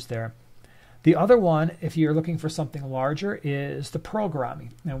 no issues there. The other one, if you're looking for something larger, is the pearl gourami.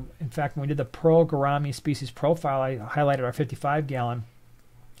 Now, in fact, when we did the pearl gourami species profile, I highlighted our 55-gallon.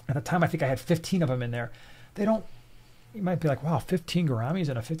 At the time, I think I had 15 of them in there. You might be like, wow, 15 gouramis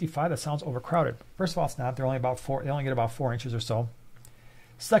in a 55? That sounds overcrowded. First of all, it's not. They only get about 4 inches or so.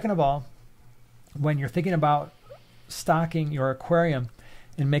 Second of all, when you're thinking about stocking your aquarium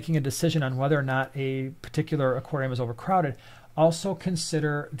and making a decision on whether or not a particular aquarium is overcrowded, also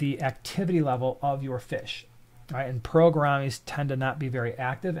consider the activity level of your fish. Right? And pearl gouramis tend to not be very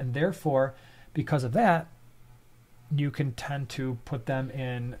active, and therefore, because of that, you can tend to put them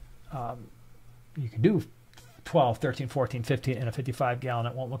in, you can do 12, 13, 14, 15 in a 55-gallon.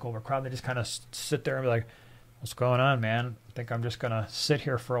 It won't look overcrowded. They just kind of sit there and be like, "What's going on, man? I think I'm just going to sit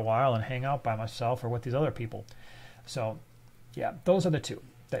here for a while and hang out by myself or with these other people." So, yeah, those are the 2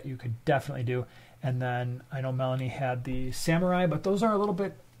 that you could definitely do. And then I know Melanie had the samurai, but those are a little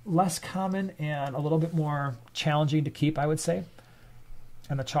bit less common and a little bit more challenging to keep, I would say.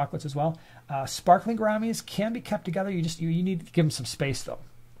 And the chocolates as well. Sparkling gouramis can be kept together. You need to give them some space, though.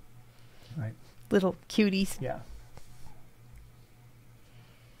 Right. Little cuties. Yeah.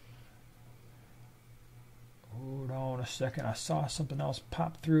 Hold on a second. I saw something else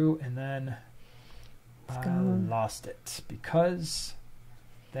pop through, and then I lost it because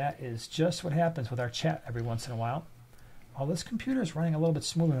that is just what happens with our chat every once in a while. Oh, this computer is running a little bit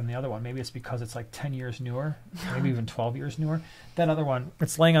smoother than the other one. Maybe it's because it's like 10 years newer, maybe even 12 years newer. That other one,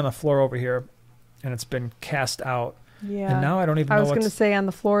 it's laying on the floor over here, and it's been cast out. Yeah. And now I don't even know. I was going to say on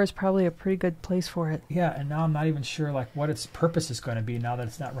the floor is probably a pretty good place for it. Yeah, and now I'm not even sure like what its purpose is going to be now that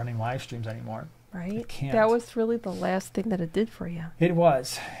it's not running live streams anymore. Right. It can't. That was really the last thing that it did for you. It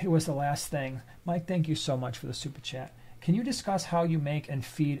was. It was the last thing. Mike, thank you so much for the super chat. Can you discuss how you make and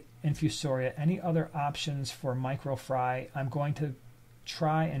feed infusoria? Any other options for microfry? I'm going to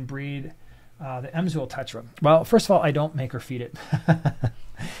try and breed the Emswil Tetra. Well, first of all, I don't make or feed it.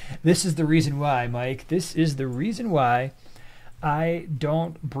 This is the reason why, Mike. This is the reason why I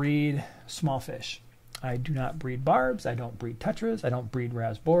don't breed small fish. I do not breed barbs. I don't breed tetras. I don't breed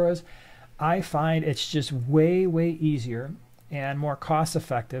rasboras. I find it's just way, way easier and more cost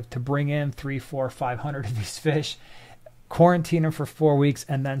effective to bring in 3, 4, 500 of these fish, quarantine them for 4 weeks,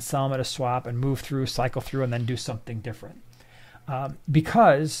 and then sell them at a swap and move through, cycle through, and then do something different.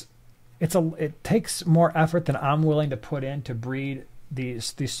 Because it takes more effort than I'm willing to put in to breed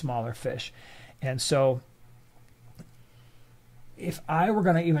these smaller fish. And so if I were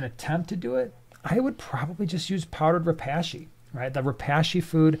going to even attempt to do it, I would probably just use powdered Repashy, right? The Repashy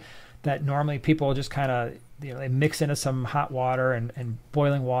food that normally people just kind of, they mix into some hot water and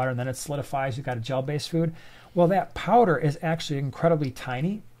boiling water, and then it solidifies. You've got a gel-based food. Well, that powder is actually incredibly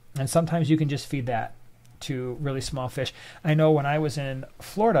tiny, and sometimes you can just feed that to really small fish. I know when I was in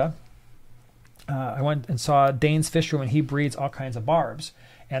Florida, I went and saw Dane's fish room, and he breeds all kinds of barbs.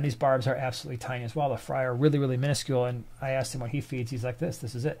 And these barbs are absolutely tiny as well. The fry are really, really minuscule. And I asked him what he feeds. He's like, this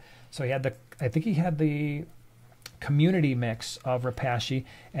is it. So I think he had the community mix of Repashy,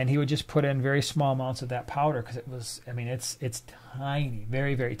 and he would just put in very small amounts of that powder because it's tiny,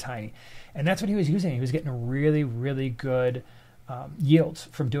 very, very tiny. And that's what he was using. He was getting really, really good yields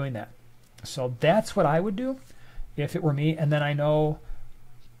from doing that. So that's what I would do if it were me. And then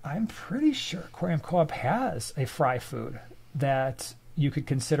I'm pretty sure Aquarium Co-op has a fry food that you could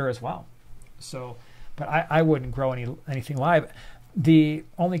consider as well. So, but I wouldn't grow anything live. The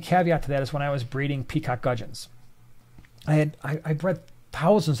only caveat to that is when I was breeding peacock gudgeons, I bred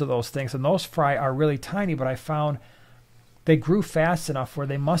thousands of those things, and those fry are really tiny, but I found they grew fast enough where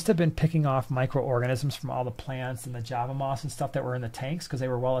they must have been picking off microorganisms from all the plants and the Java moss and stuff that were in the tanks because they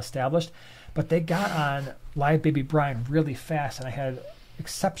were well established. But they got on live baby brine really fast, and I had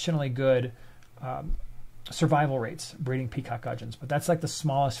exceptionally good survival rates breeding peacock gudgeons. But that's like the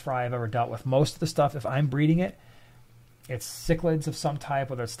smallest fry I've ever dealt with. Most of the stuff, if I'm breeding it, it's cichlids of some type,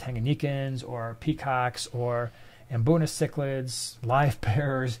 whether it's Tanganyikans or peacocks or Ambuna cichlids, live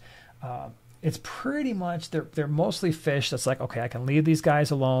bears. It's pretty much, they're mostly fish that's like, okay, I can leave these guys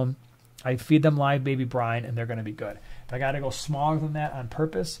alone. I feed them live baby brine, and they're going to be good. If I got to go smaller than that on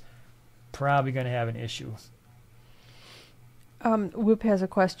purpose, probably going to have an issue. Whoop has a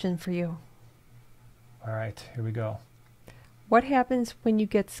question for you. All right, here we go. What happens when you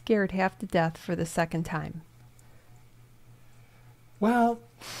get scared half to death for the second time? Well,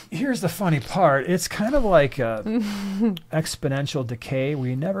 here's the funny part. It's kind of like a exponential decay where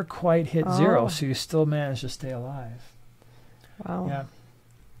you never quite hit zero, so you still manage to stay alive. Wow.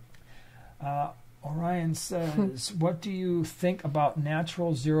 Yeah. Orion says, what do you think about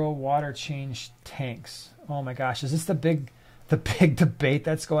natural zero water change tanks? Oh my gosh, is this the big debate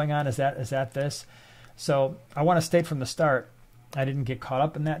that's going on? Is that this? So I want to state from the start, I didn't get caught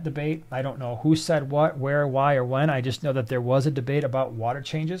up in that debate. I don't know who said what, where, why, or when. I just know that there was a debate about water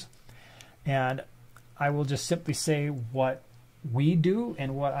changes. And I will just simply say what we do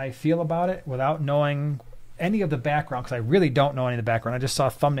and what I feel about it without knowing any of the background, because I really don't know any of the background. I just saw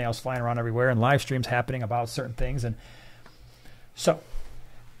thumbnails flying around everywhere and live streams happening about certain things. And so,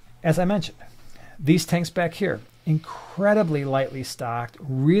 as I mentioned, these tanks back here, incredibly lightly stocked,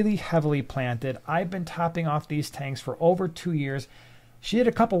 really heavily planted. I've been topping off these tanks for over 2 years. She did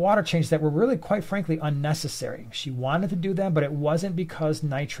a couple water changes that were really, quite frankly, unnecessary. She wanted to do them, but it wasn't because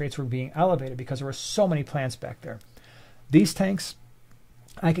nitrates were being elevated, because there were so many plants back there. These tanks,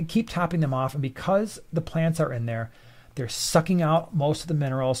 I could keep topping them off, and because the plants are in there, they're sucking out most of the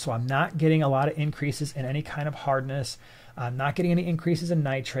minerals, so I'm not getting a lot of increases in any kind of hardness. I'm not getting any increases in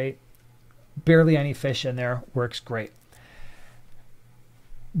nitrate. Barely any fish in there. Works great.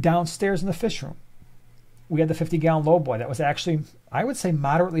 Downstairs in the fish room, we had the 50-gallon low boy that was actually, I would say,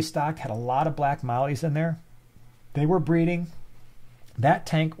 moderately stocked, had a lot of black mollies in there. They were breeding. That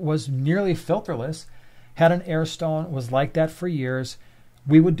tank was nearly filterless, had an air stone, was like that for years.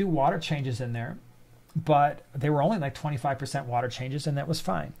 We would do water changes in there, but they were only like 25% water changes, and that was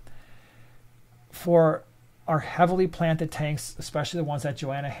fine. For our heavily planted tanks, especially the ones that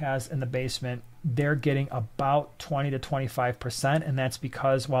Joanna has in the basement, they're getting about 20 to 25%, and that's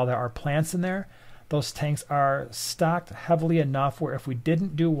because while there are plants in there, those tanks are stocked heavily enough where if we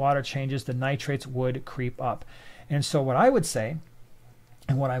didn't do water changes, the nitrates would creep up. And so what I would say,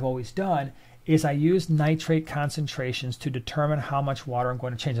 and what I've always done, is I use nitrate concentrations to determine how much water I'm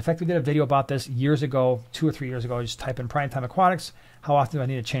going to change. In fact, we did a video about this years ago, 2 or 3 years ago. Just type in Primetime Aquatics, how often do I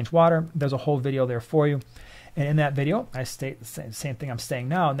need to change water? There's a whole video there for you. And in that video, I state the same thing I'm saying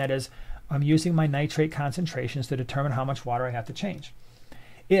now, and that is I'm using my nitrate concentrations to determine how much water I have to change.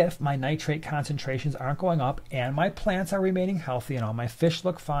 If my nitrate concentrations aren't going up and my plants are remaining healthy and all my fish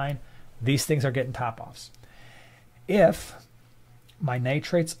look fine, these things are getting top-offs. If my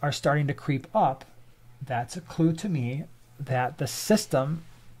nitrates are starting to creep up, that's a clue to me that the system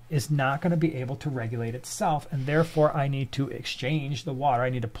is not going to be able to regulate itself, and therefore I need to exchange the water. I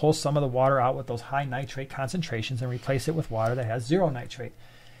need to pull some of the water out with those high nitrate concentrations and replace it with water that has zero nitrate.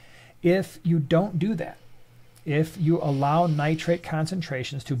 If you don't do that, if you allow nitrate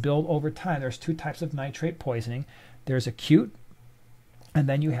concentrations to build over time, there's two types of nitrate poisoning. There's acute, and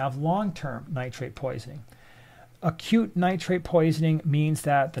then you have long-term nitrate poisoning. Acute nitrate poisoning means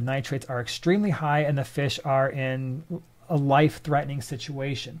that the nitrates are extremely high and the fish are in a life-threatening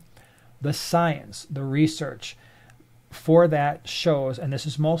situation. The science, the research for that shows, and this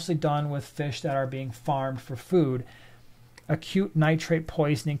is mostly done with fish that are being farmed for food, acute nitrate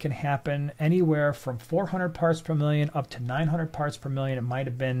poisoning can happen anywhere from 400 parts per million up to 900 parts per million. It might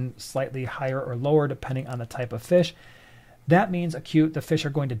have been slightly higher or lower depending on the type of fish. That means acute, the fish are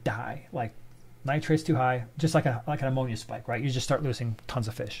going to die. Like nitrate's too high, just like an ammonia spike, right? You just start losing tons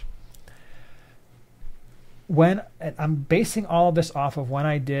of fish. When I'm basing all of this off of when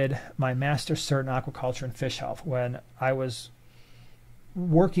I did my Master Cert in Aquaculture and Fish Health, when I was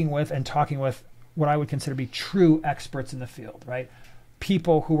working with and talking with what I would consider to be true experts in the field, right?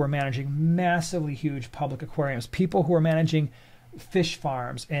 People who were managing massively huge public aquariums, people who were managing fish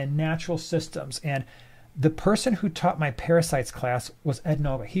farms and natural systems. And the person who taught my parasites class was Ed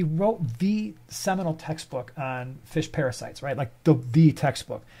Nova. He wrote the seminal textbook on fish parasites, right? Like the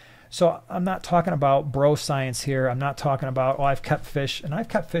textbook. So I'm not talking about bro science here. I'm not talking about, oh, I've kept fish, and I've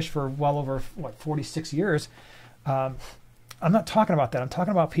kept fish for well over, 46 years. I'm not talking about that. I'm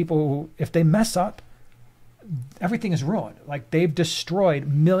talking about people who, if they mess up, everything is ruined. Like they've destroyed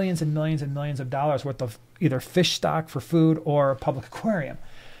millions and millions and millions of dollars worth of either fish stock for food or a public aquarium.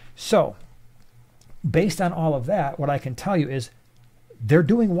 So based on all of that, what I can tell you is they're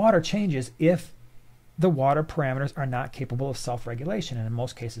doing water changes if the water parameters are not capable of self-regulation, and in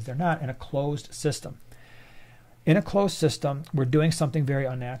most cases they're not in a closed system. In a closed system, we're doing something very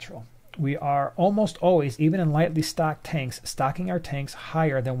unnatural. We are almost always, even in lightly stocked tanks, stocking our tanks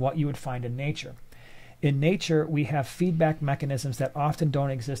higher than what you would find in nature. In nature, we have feedback mechanisms that often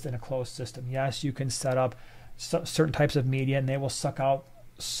don't exist in a closed system. Yes, you can set up certain types of media and they will suck out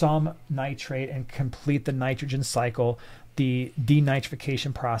some nitrate and complete the nitrogen cycle, the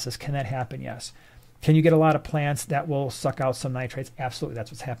denitrification process. Can that happen? Yes. Can you get a lot of plants that will suck out some nitrates? Absolutely,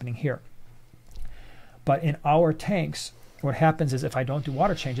 that's what's happening here. But in our tanks, what happens is if I don't do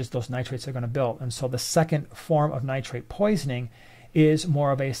water changes, those nitrates are going to build. And so the second form of nitrate poisoning is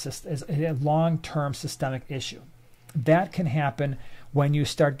more of a long-term systemic issue. That can happen when you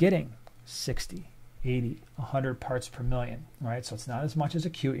start getting 60, 80, 100 parts per million, right? So it's not as much as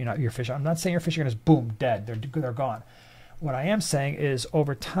acute. Your fish, I'm not saying your fish are going to just boom, dead. They're gone. What I am saying is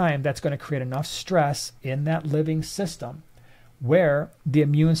over time, that's going to create enough stress in that living system where the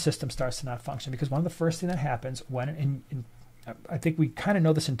immune system starts to not function. Because one of the first things that happens when, I think we kind of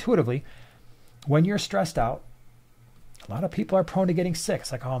know this intuitively, when you're stressed out, a lot of people are prone to getting sick.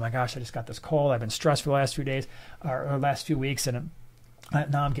 It's like, oh my gosh, I just got this cold. I've been stressed for the last few days or last few weeks, and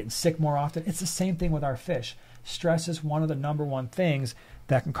now I'm getting sick more often. It's the same thing with our fish. Stress is one of the number one things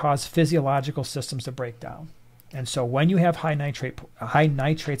that can cause physiological systems to break down. And so when you have high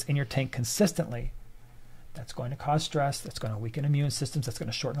nitrates in your tank consistently, that's going to cause stress, that's going to weaken immune systems, that's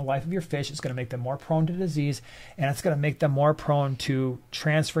going to shorten the life of your fish, it's going to make them more prone to disease, and it's going to make them more prone to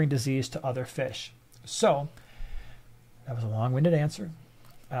transferring disease to other fish. So that was a long-winded answer.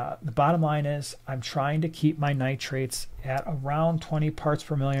 The bottom line is I'm trying to keep my nitrates at around 20 parts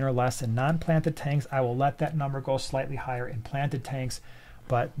per million or less in non-planted tanks. I will let that number go slightly higher in planted tanks,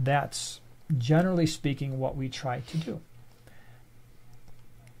 but that's generally speaking what we try to do.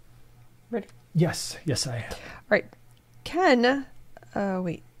 Ready? Yes, I am. All right. Ken,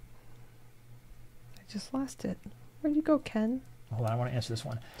 wait. I just lost it. Where'd you go, Ken? Hold on, I want to answer this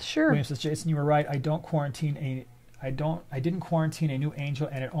one. Sure. William says, Jason, you were right. I didn't quarantine a new angel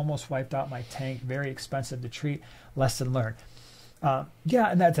and it almost wiped out my tank. Very expensive to treat. Lesson learned. Yeah,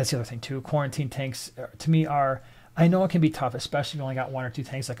 and that's the other thing too. Quarantine tanks to me are, I know it can be tough, especially if you only got one or two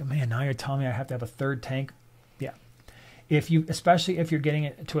tanks. Like, man, now you're telling me I have to have a third tank. Yeah. Especially if you're getting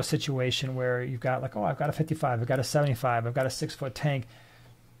it to a situation where you've got like, oh, I've got a 55, I've got a 75, I've got a 6-foot tank.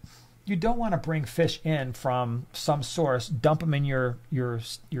 You don't want to bring fish in from some source, dump them in your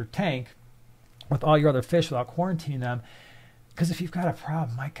tank with all your other fish without quarantining them. Because if you've got a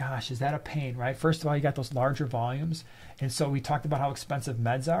problem, my gosh, is that a pain, right? First of all, you got those larger volumes. And so we talked about how expensive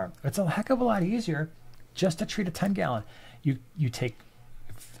meds are. It's a heck of a lot easier just to treat a 10-gallon. You take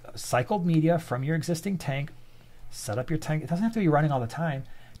cycled media from your existing tank, set up your tank. It doesn't have to be running all the time.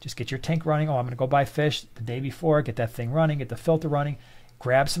 Just get your tank running. Oh, I'm going to go buy fish the day before, get that thing running, get the filter running.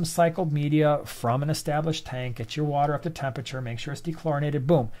 grab some cycled media from an established tank, get your water up to temperature, make sure it's dechlorinated,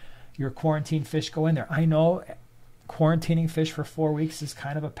 boom. Your quarantine fish go in there. I know quarantining fish for 4 weeks is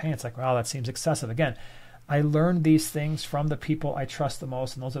kind of a pain. It's like, wow, that seems excessive. Again, I learned these things from the people I trust the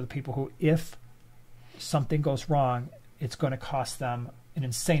most, and those are the people who, if something goes wrong, it's going to cost them an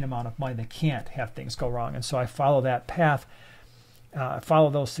insane amount of money. They can't have things go wrong. And so I follow that path, follow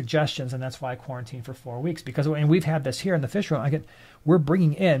those suggestions, and that's why I quarantine for 4 weeks. Because, and we've had this here in the fish room, we're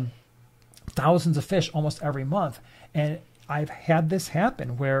bringing in thousands of fish almost every month. And I've had this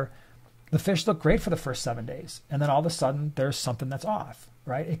happen where the fish look great for the first 7 days, and then all of a sudden there's something that's off,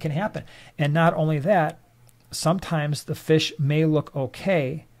 right? It can happen. And not only that, sometimes the fish may look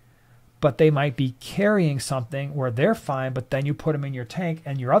okay, but they might be carrying something where they're fine, but then you put them in your tank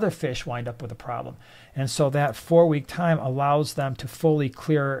and your other fish wind up with a problem. And so that 4 week time allows them to fully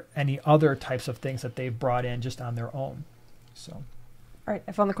clear any other types of things that they've brought in just on their own. So, All right,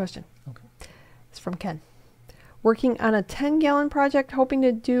 I found the question. okay. It's from Ken. Working on a 10-gallon project, hoping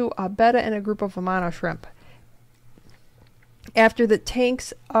to do a betta and a group of Amano shrimp. After the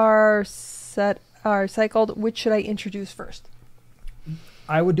tanks are cycled, which should I introduce first?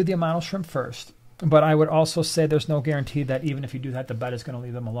 I would do the Amano shrimp first, but I would also say there's no guarantee that even if you do that, the betta is going to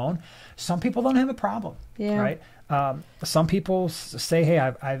leave them alone. Some people don't have a problem, right? Some people say, hey,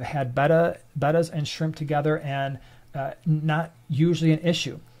 I've had bettas and shrimp together, and not usually an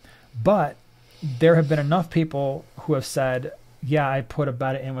issue. But there have been enough people who have said, yeah, I put a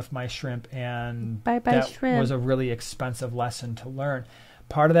betta in with my shrimp, and that shrimp was a really expensive lesson to learn.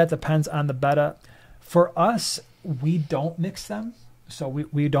 Part of that depends on the betta. For us, we don't mix them. So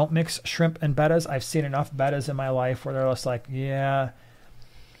we don't mix shrimp and bettas. I've seen enough bettas in my life where they're just like, yeah,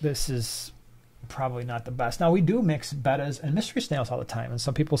 this is probably not the best. Now, we do mix bettas and mystery snails all the time. And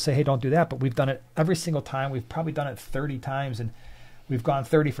some people say, hey, don't do that. But we've done it every single time. We've probably done it 30 times, and we've gone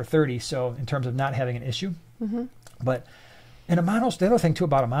 30 for 30. So in terms of not having an issue. Mm-hmm. But and Amanos, the other thing too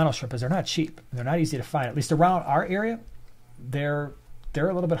about Amano shrimp is they're not cheap. They're not easy to find. At least around our area, they're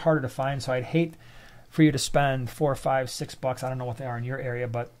a little bit harder to find. So I'd hate for you to spend $4, $5, $6. I don't know what they are in your area,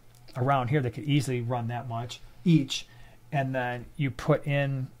 but around here they could easily run that much each. And then you put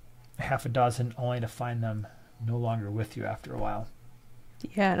in half a dozen only to find them no longer with you after a while.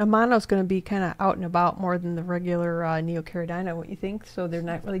 Yeah, and Amano's going to be kind of out and about more than the regular Neocaridina, what you think? So they're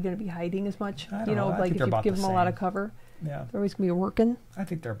not really going to be hiding as much. I don't know. Like if you give them a lot of cover, yeah, they're always going to be working. I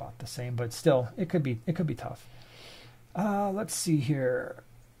think they're about the same, but still, it could be tough. Let's see here.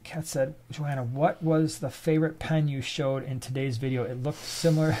 Kat said, Joanna, what was the favorite pen you showed in today's video? It looked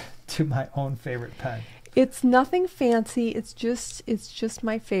similar to my own favorite pen. It's nothing fancy. It's just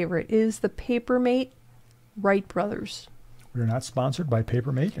my favorite. It is the Papermate Wright Brothers. We're not sponsored by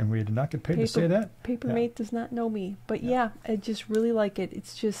Papermate, and we did not get paid to say that. Papermate does not know me, but yeah, I just really like it.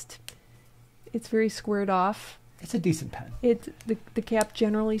 It's very squared off. It's a decent pen. The cap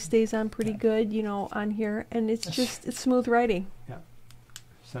generally stays on pretty good, on here, and it's smooth writing. Yeah.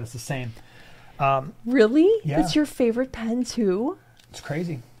 So it's the same. Really? Yeah. It's your favorite pen too? It's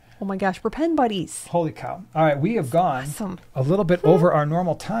crazy. Oh my gosh, we're pen buddies. Holy cow. All right, we have gone awesome. A little bit over our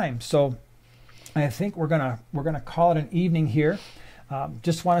normal time. So I think we're gonna call it an evening here.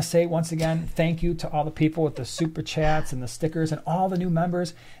 Just want to say once again, thank you to all the people with the super chats and the stickers and all the new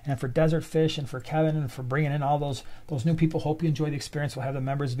members, and for Desert Fish and for Kevin and for bringing in all those new people. Hope you enjoy the experience. We'll have the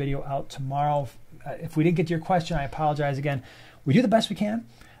members video out tomorrow. If we didn't get to your question, I apologize again. We do the best we can.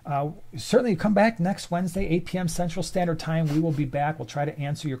 Certainly come back next Wednesday, 8 p.m. Central Standard Time. We will be back. We'll try to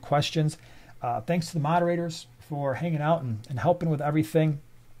answer your questions. Thanks to the moderators for hanging out and helping with everything.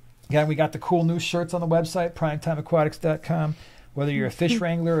 Again, we got the cool new shirts on the website, primetimeaquatics.com. Whether you're a fish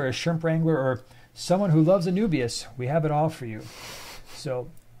wrangler or a shrimp wrangler or someone who loves Anubias, we have it all for you. So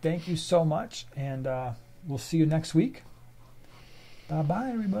thank you so much, and we'll see you next week.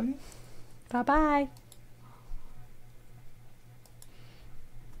 Bye-bye, everybody. Bye-bye.